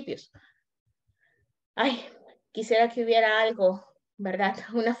participios? Ay, quisiera que hubiera algo, ¿verdad?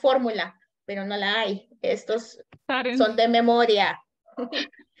 Una fórmula, pero no la hay. Estos son de memoria.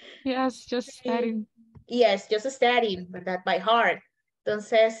 Yes, just studying. Yes, just studying, ¿verdad? By heart.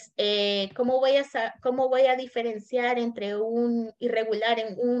 Entonces, ¿cómo voy a diferenciar entre un irregular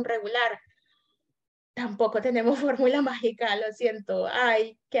en un regular? Tampoco tenemos fórmula mágica, lo siento.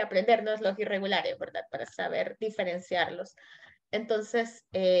 Hay que aprendernos los irregulares, ¿verdad? Para saber diferenciarlos. Entonces,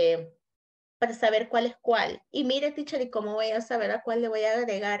 para saber cuál es cuál. Y mire, teacher, ¿y cómo voy a saber a cuál le voy a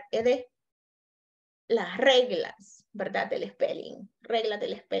agregar? De las reglas, ¿verdad? Del spelling. Reglas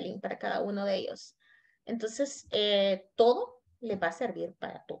del spelling para cada uno de ellos. Entonces, todo le va a servir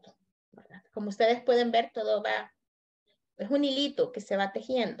para todo, ¿verdad? Como ustedes pueden ver, todo va, es un hilito que se va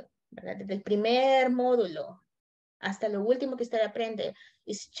tejiendo, ¿verdad? Desde el primer módulo hasta lo último que usted aprende.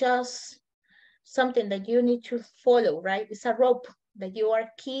 It's just something that you need to follow, right? It's a rope that you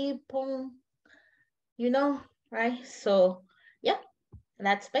are keep on, you know, right? So, yeah,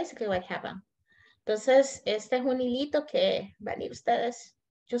 that's basically what happened. Entonces, este es un hilito que van a ir ustedes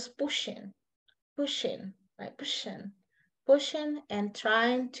just pushing, right? Pushing and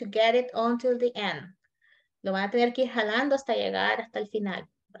trying to get it until the end. Lo van a tener que ir jalando hasta llegar hasta el final,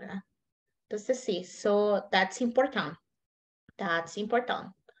 ¿verdad? Entonces sí, so that's important. That's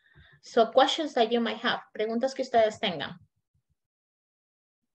important. So questions that you might have. Preguntas que ustedes tengan.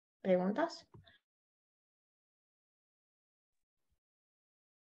 ¿Preguntas?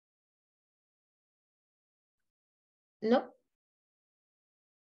 No.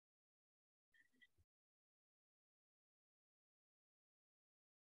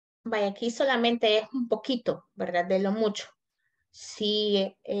 Vaya, aquí solamente es un poquito, ¿verdad? De lo mucho.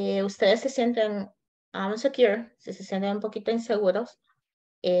 Si ustedes se sienten insecure, si se sienten un poquito inseguros,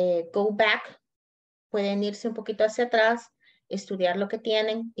 go back, pueden irse un poquito hacia atrás, estudiar lo que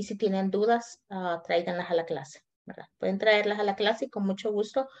tienen y si tienen dudas, tráiganlas a la clase, ¿verdad? Pueden traerlas a la clase y con mucho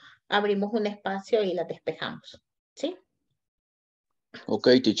gusto abrimos un espacio y las despejamos, ¿sí?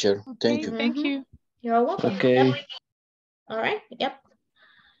 Okay, teacher. Thank you. Thank you. You're welcome. Okay. Yep. All right. Yep.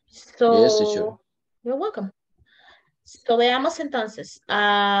 So, Yes, teacher. You're welcome. So, veamos entonces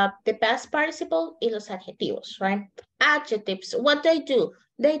the past participle y los adjetivos, right? Adjectives, what they do,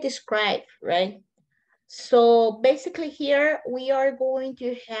 they describe, right? So, basically here we are going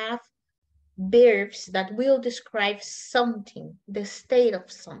to have verbs that will describe something, the state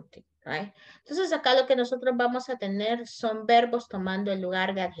of something, right? Entonces acá lo que nosotros vamos a tener son verbos tomando el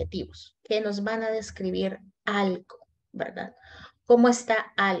lugar de adjetivos que nos van a describir algo, ¿verdad? ¿Cómo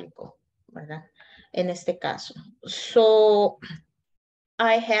está algo, verdad? En este caso. So,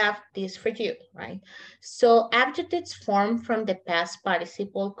 I have this for you, right? So, adjectives formed from the past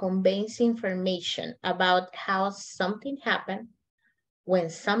participle conveys information about how something happened, when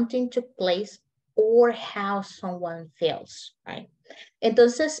something took place, or how someone feels, right?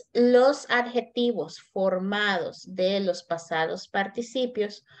 Entonces, los adjetivos formados de los pasados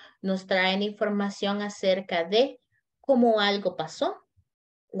participios nos traen información acerca de cómo algo pasó,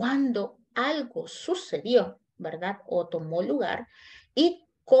 cuándo algo sucedió, ¿verdad? O tomó lugar y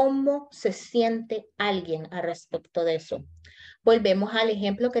cómo se siente alguien al respecto de eso. Volvemos al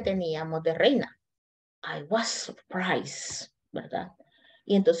ejemplo que teníamos de Reina. I was surprised, ¿verdad?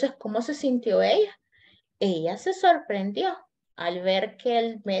 Y entonces, ¿cómo se sintió ella? Ella se sorprendió al ver que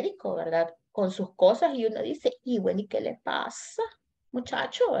el médico, ¿verdad? Con sus cosas y uno dice, y bueno, ¿y qué le pasa,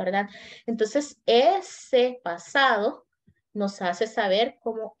 muchacho, verdad? Entonces, ese pasado nos hace saber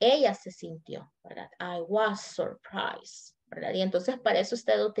cómo ella se sintió, ¿verdad? I was surprised, ¿verdad? Y entonces para eso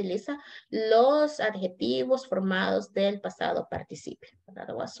usted utiliza los adjetivos formados del pasado participio, ¿verdad?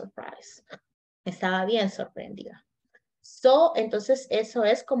 I was surprised. Estaba bien sorprendida. So, entonces eso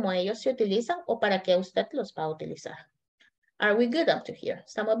es como ellos se utilizan o para qué usted los va a utilizar. Are we good up to here?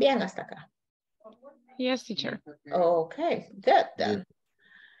 ¿Estamos bien hasta acá? Yes, teacher. Okay, good then.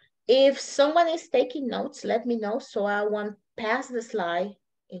 If someone is taking notes, let me know so I won't pass the slide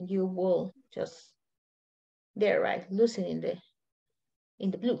and you will just, there, right, loosen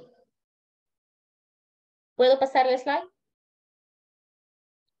in the blue. ¿Puedo pasar el slide?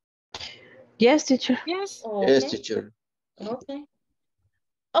 Yes, teacher. Yes. Okay. Yes, teacher. Okay.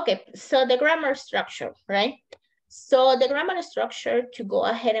 Okay, so the grammar structure, right? So the grammar structure to go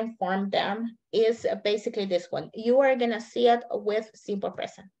ahead and form them is basically this one. You are gonna see it with simple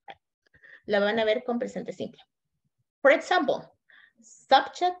present. La van a ver con presente simple. For example,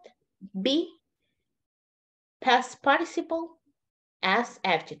 subject, be, past participle, as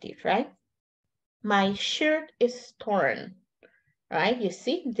adjective, right? My shirt is torn, right? You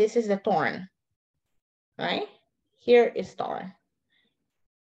see, this is the torn, right? Here is torn.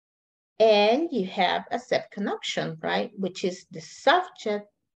 And you have a second option, right? Which is the subject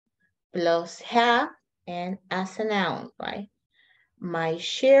plus have and as a noun, right? My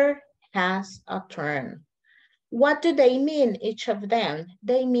shirt has a turn. What do they mean, each of them?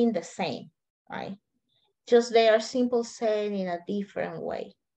 They mean the same, right? Just they are simple said in a different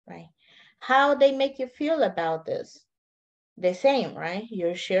way, right? How they make you feel about this? The same, right?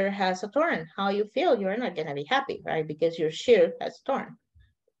 Your shirt has a turn. How you feel? You're not gonna be happy, right? Because your shirt has a turn.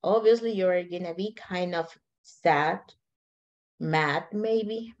 Obviously, you're gonna be kind of sad, mad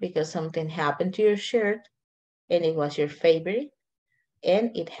maybe, because something happened to your shirt and it was your favorite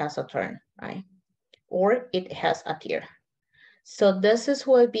and it has a turn, right? Or it has a tear. So this is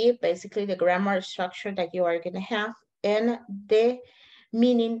will be basically the grammar structure that you are gonna have, and the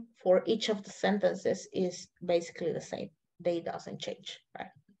meaning for each of the sentences is basically the same. They doesn't change,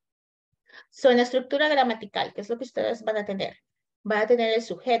 right? So en la estructura gramatical, ¿qué es lo que ustedes van a tener? Van a tener el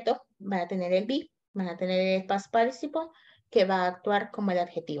sujeto, van a tener el be, van a tener el past participle, que va a actuar como el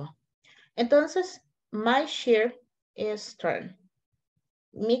adjetivo. Entonces, my shirt is torn.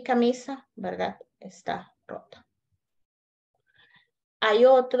 Mi camisa, ¿verdad? Está rota. Hay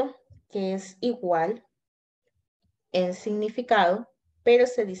otro que es igual en significado, pero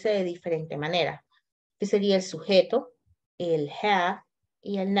se dice de diferente manera, que sería el sujeto, el have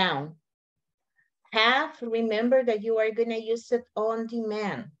y el noun. Have, remember that you are going to use it on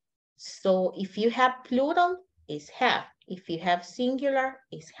demand. So if you have plural, it's have. If you have singular,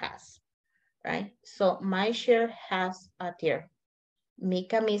 it's has, right? So my shirt has a tear. Mi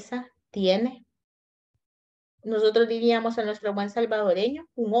camisa tiene, nosotros diríamos en nuestro buen salvadoreño,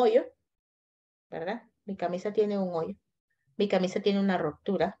 un hoyo, ¿verdad? Mi camisa tiene un hoyo. Mi camisa tiene una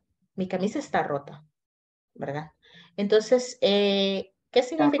ruptura. Mi camisa está rota, ¿verdad? Entonces, ¿qué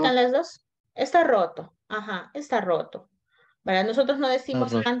significan las dos? Está roto. Ajá, está roto. ¿Verdad? Nosotros no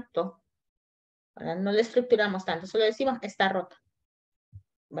decimos tanto, ¿verdad? No le estructuramos tanto, solo decimos está rota,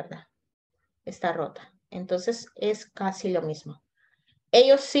 ¿verdad? Está rota. Entonces, es casi lo mismo.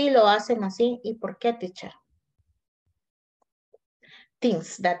 Ellos sí lo hacen así. ¿Y por qué, teacher?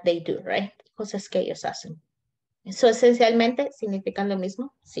 Things that they do, right? Cosas que ellos hacen. Eso esencialmente significan lo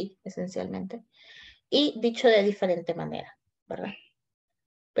mismo. Sí, esencialmente. Y dicho de diferente manera, ¿verdad?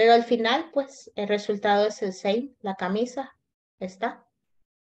 Pero al final, pues, el resultado es el same. La camisa está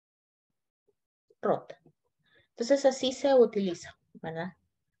rota. Entonces, así se utiliza, ¿verdad?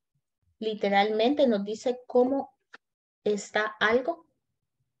 Literalmente nos dice cómo está algo,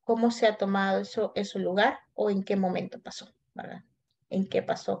 cómo se ha tomado eso en su lugar o en qué momento pasó, ¿verdad? En qué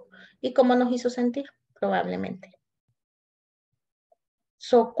pasó y cómo nos hizo sentir, probablemente.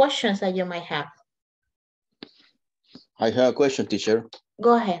 So, questions that you might have. I have a question, teacher.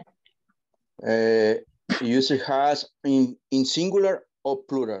 Go ahead. Use it has in singular or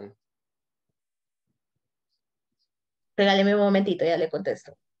plural? Regáleme un momentito, ya le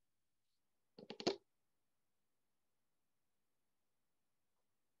contesto.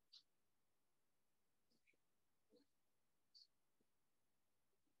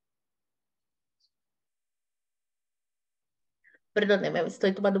 Perdóneme,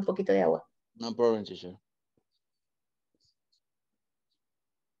 estoy tomando un poquito de agua. No problem, teacher.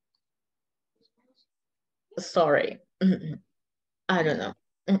 Sorry. I don't know.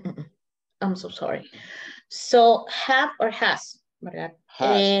 I'm so sorry. So, have or has, ¿verdad?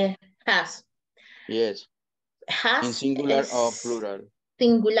 Has. Has. Yes. Has ¿En singular o plural?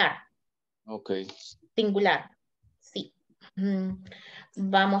 Singular. Okay. Singular. Sí.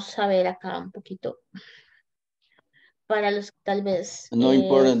 Vamos a ver acá un poquito. Para los que tal vez... No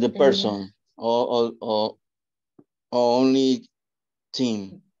important the person or only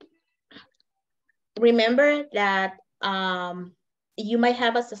team. Remember that you might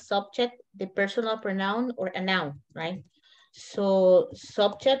have as a subject the personal pronoun or a noun, right? So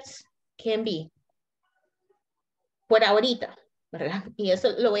subjects can be por ahorita, ¿verdad? Y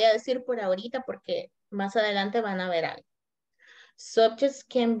eso lo voy a decir por ahorita porque más adelante van a ver algo. Subjects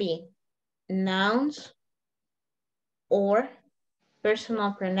can be nouns or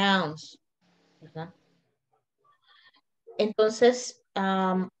personal pronouns, ¿verdad? Entonces,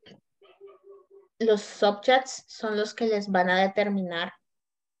 los subjects son los que les van a determinar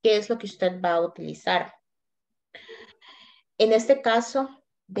qué es lo que usted va a utilizar. En este caso,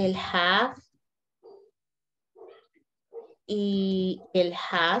 del have y el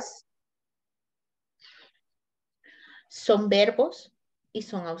has son verbos y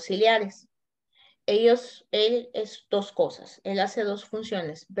son auxiliares. Él es dos cosas. Él hace dos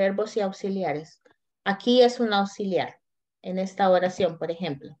funciones, verbos y auxiliares. Aquí es un auxiliar. En esta oración, por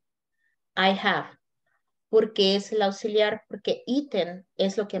ejemplo. I have. ¿Por qué es el auxiliar? Porque eaten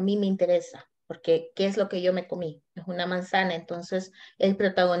es lo que a mí me interesa. Porque ¿qué es lo que yo me comí? Es una manzana. Entonces, el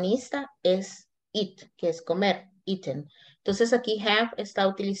protagonista es eat, que es comer, eaten. Entonces, aquí have está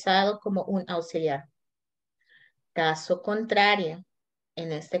utilizado como un auxiliar. Caso contrario,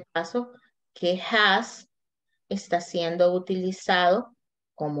 en este caso, que has está siendo utilizado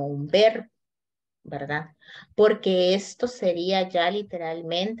como un verbo, ¿verdad? Porque esto sería ya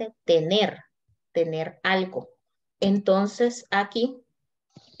literalmente tener algo. Entonces, aquí,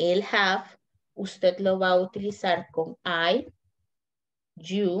 el have, usted lo va a utilizar con I,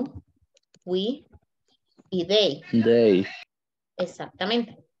 you, we y they. They.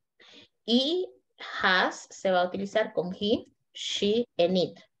 Exactamente. Y has se va a utilizar con he, she, and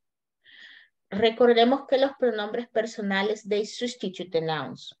it. Recordemos que los pronombres personales, they substitute the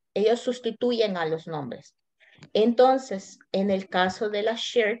nouns. Ellos sustituyen a los nombres. Entonces, en el caso de la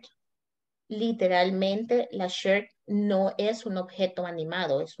shirt, literalmente la shirt no es un objeto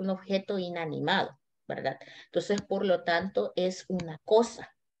animado, es un objeto inanimado, ¿verdad? Entonces, por lo tanto, es una cosa.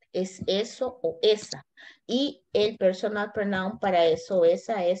 Es eso o esa. Y el personal pronoun para eso o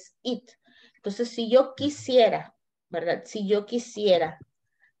esa es it. Entonces, si yo quisiera, ¿verdad? Si yo quisiera,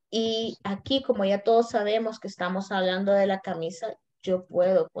 y aquí como ya todos sabemos que estamos hablando de la camisa, yo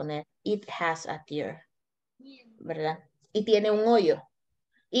puedo poner it has a tear, ¿verdad? Y tiene un hoyo.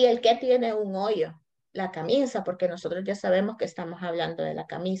 ¿Y el que tiene un hoyo? La camisa, porque nosotros ya sabemos que estamos hablando de la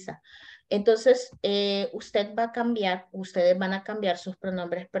camisa. Entonces, ustedes van a cambiar sus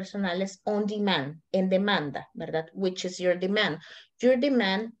pronombres personales on demand, en demanda, ¿verdad? Which is your demand. Your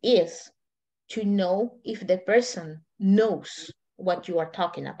demand is to know if the person knows what you are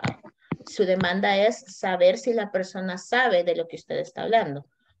talking about. Su demanda es saber si la persona sabe de lo que usted está hablando.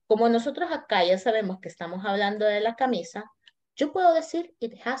 Como nosotros acá ya sabemos que estamos hablando de la camisa, yo puedo decir,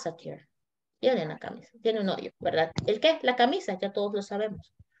 it has a tear. Tiene una camisa, tiene un hoyo, ¿verdad? ¿El qué? La camisa, ya todos lo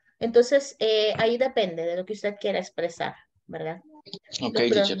sabemos. Entonces, ahí depende de lo que usted quiera expresar, ¿verdad? Ok,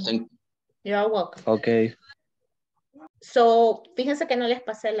 teacher, thank you. You are welcome. Ok. So, fíjense que no les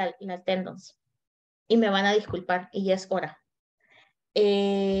pasé la attendance. Y me van a disculpar, y ya es hora.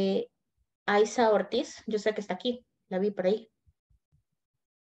 Aisa Ortiz, yo sé que está aquí, la vi por ahí.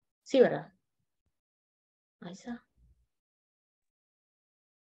 Sí, ¿verdad? Aisa.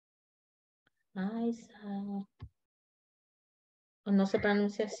 Aisa. O no se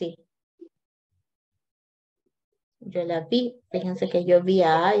pronuncia así. Yo la vi, fíjense que yo vi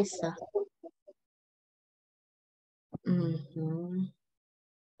a Aisa.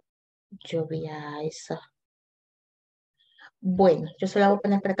 Yo vi a Aisa. Bueno, yo se la voy a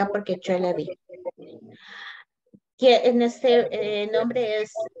poner por acá porque yo la vi. Que en este nombre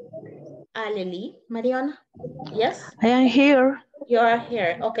es Aleli, Mariana. Yes? I am here. You are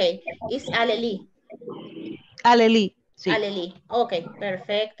here. Okay. It's Aleli. Aleli. Sí. Aleli. Ok,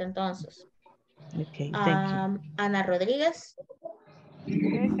 perfecto, entonces. Okay, thank you. Ana Rodríguez.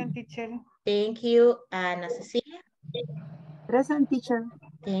 Present, teacher. Thank you. Ana Cecilia. Present, teacher.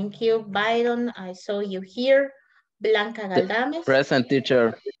 Thank you. Byron, I saw you here. Blanca Galdames. Present,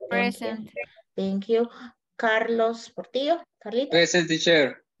 teacher. Present. Thank you. Carlos Portillo. Carlito. Present,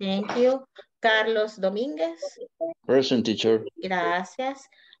 teacher. Thank you. Carlos Domínguez. Present, teacher. Gracias.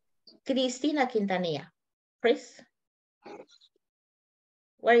 Cristina Quintanilla. Chris.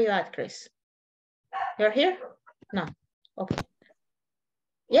 Where are you at, Chris? You're here? No. Okay.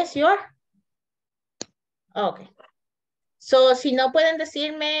 Yes, you are. Okay. So, si no pueden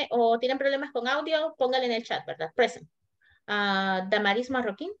decirme o tienen problemas con audio, pónganle en el chat, ¿verdad? Present. Damaris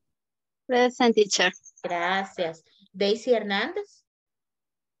Marroquín. Present, teacher. Gracias. Daisy Hernández.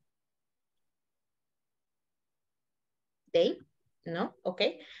 Dave. No, ok.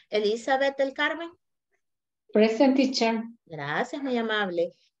 Elizabeth del Carmen. Present, teacher. Gracias, muy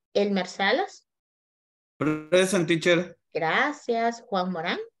amable. Elmer Salas. Present, teacher. Gracias. Juan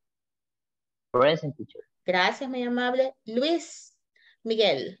Morán. Present, teacher. Gracias, muy amable. Luis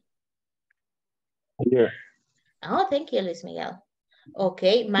Miguel. Here. Oh, thank you, Luis Miguel.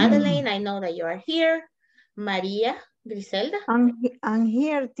 Okay, Madeleine, I know that you are here. María Griselda. I'm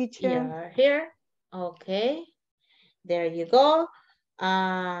here, teacher. You are here. Okay. There you go.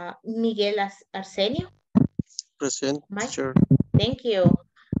 Miguel Arsenio. Present, teacher. Thank you.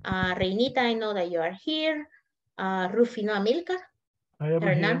 Reinita, I know that you are here. Rufino Amilcar.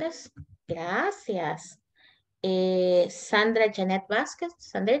 Hernández. Gracias. Sandra Janet Vázquez.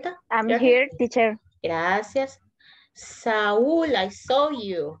 Sandrita. I'm here, teacher. Gracias. Saúl, I saw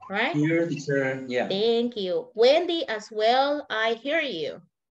you, right? Here, teacher. Yeah. Thank you. Wendy as well, I hear you.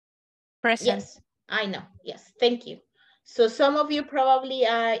 Present. Yes, I know. Yes, thank you. So some of you probably,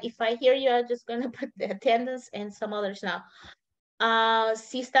 if I hear you, I'm just going to put the attendance and some others now.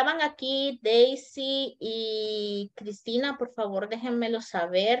 Si estaban aquí Daisy y Cristina, por favor déjenmelo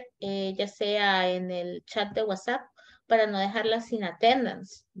saber, ya sea en el chat de WhatsApp, para no dejarlas sin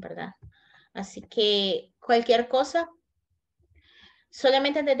attendance, ¿verdad? Así que cualquier cosa,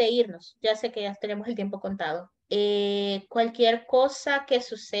 solamente antes de irnos, ya sé que ya tenemos el tiempo contado. Cualquier cosa que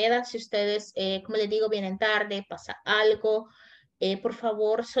suceda, si ustedes, como les digo, vienen tarde, pasa algo, por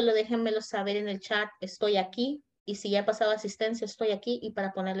favor, solo déjenmelo saber en el chat, estoy aquí. Y si ya ha pasado asistencia, estoy aquí y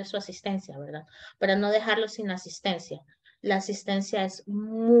para ponerle su asistencia, ¿verdad? Para no dejarlo sin asistencia. La asistencia es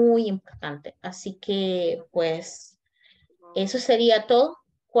muy importante. Así que, pues, eso sería todo.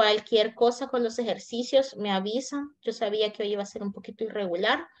 Cualquier cosa con los ejercicios me avisan. Yo sabía que hoy iba a ser un poquito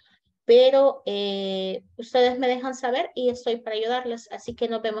irregular, pero ustedes me dejan saber y estoy para ayudarles. Así que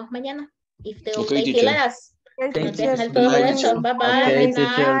nos vemos mañana. If they Okay, okay, teacher. Nos dejan todo eso. Bye bye. Okay, Good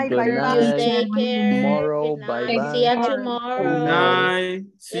teacher. night. Good You night. take care. Tomorrow. Good Bye night. bye. See ya Good tomorrow. night.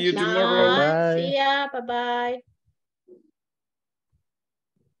 See you Good tomorrow. night. Bye. See ya. Bye bye.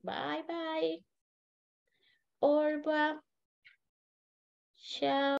 Bye bye. Au revoir. Ciao.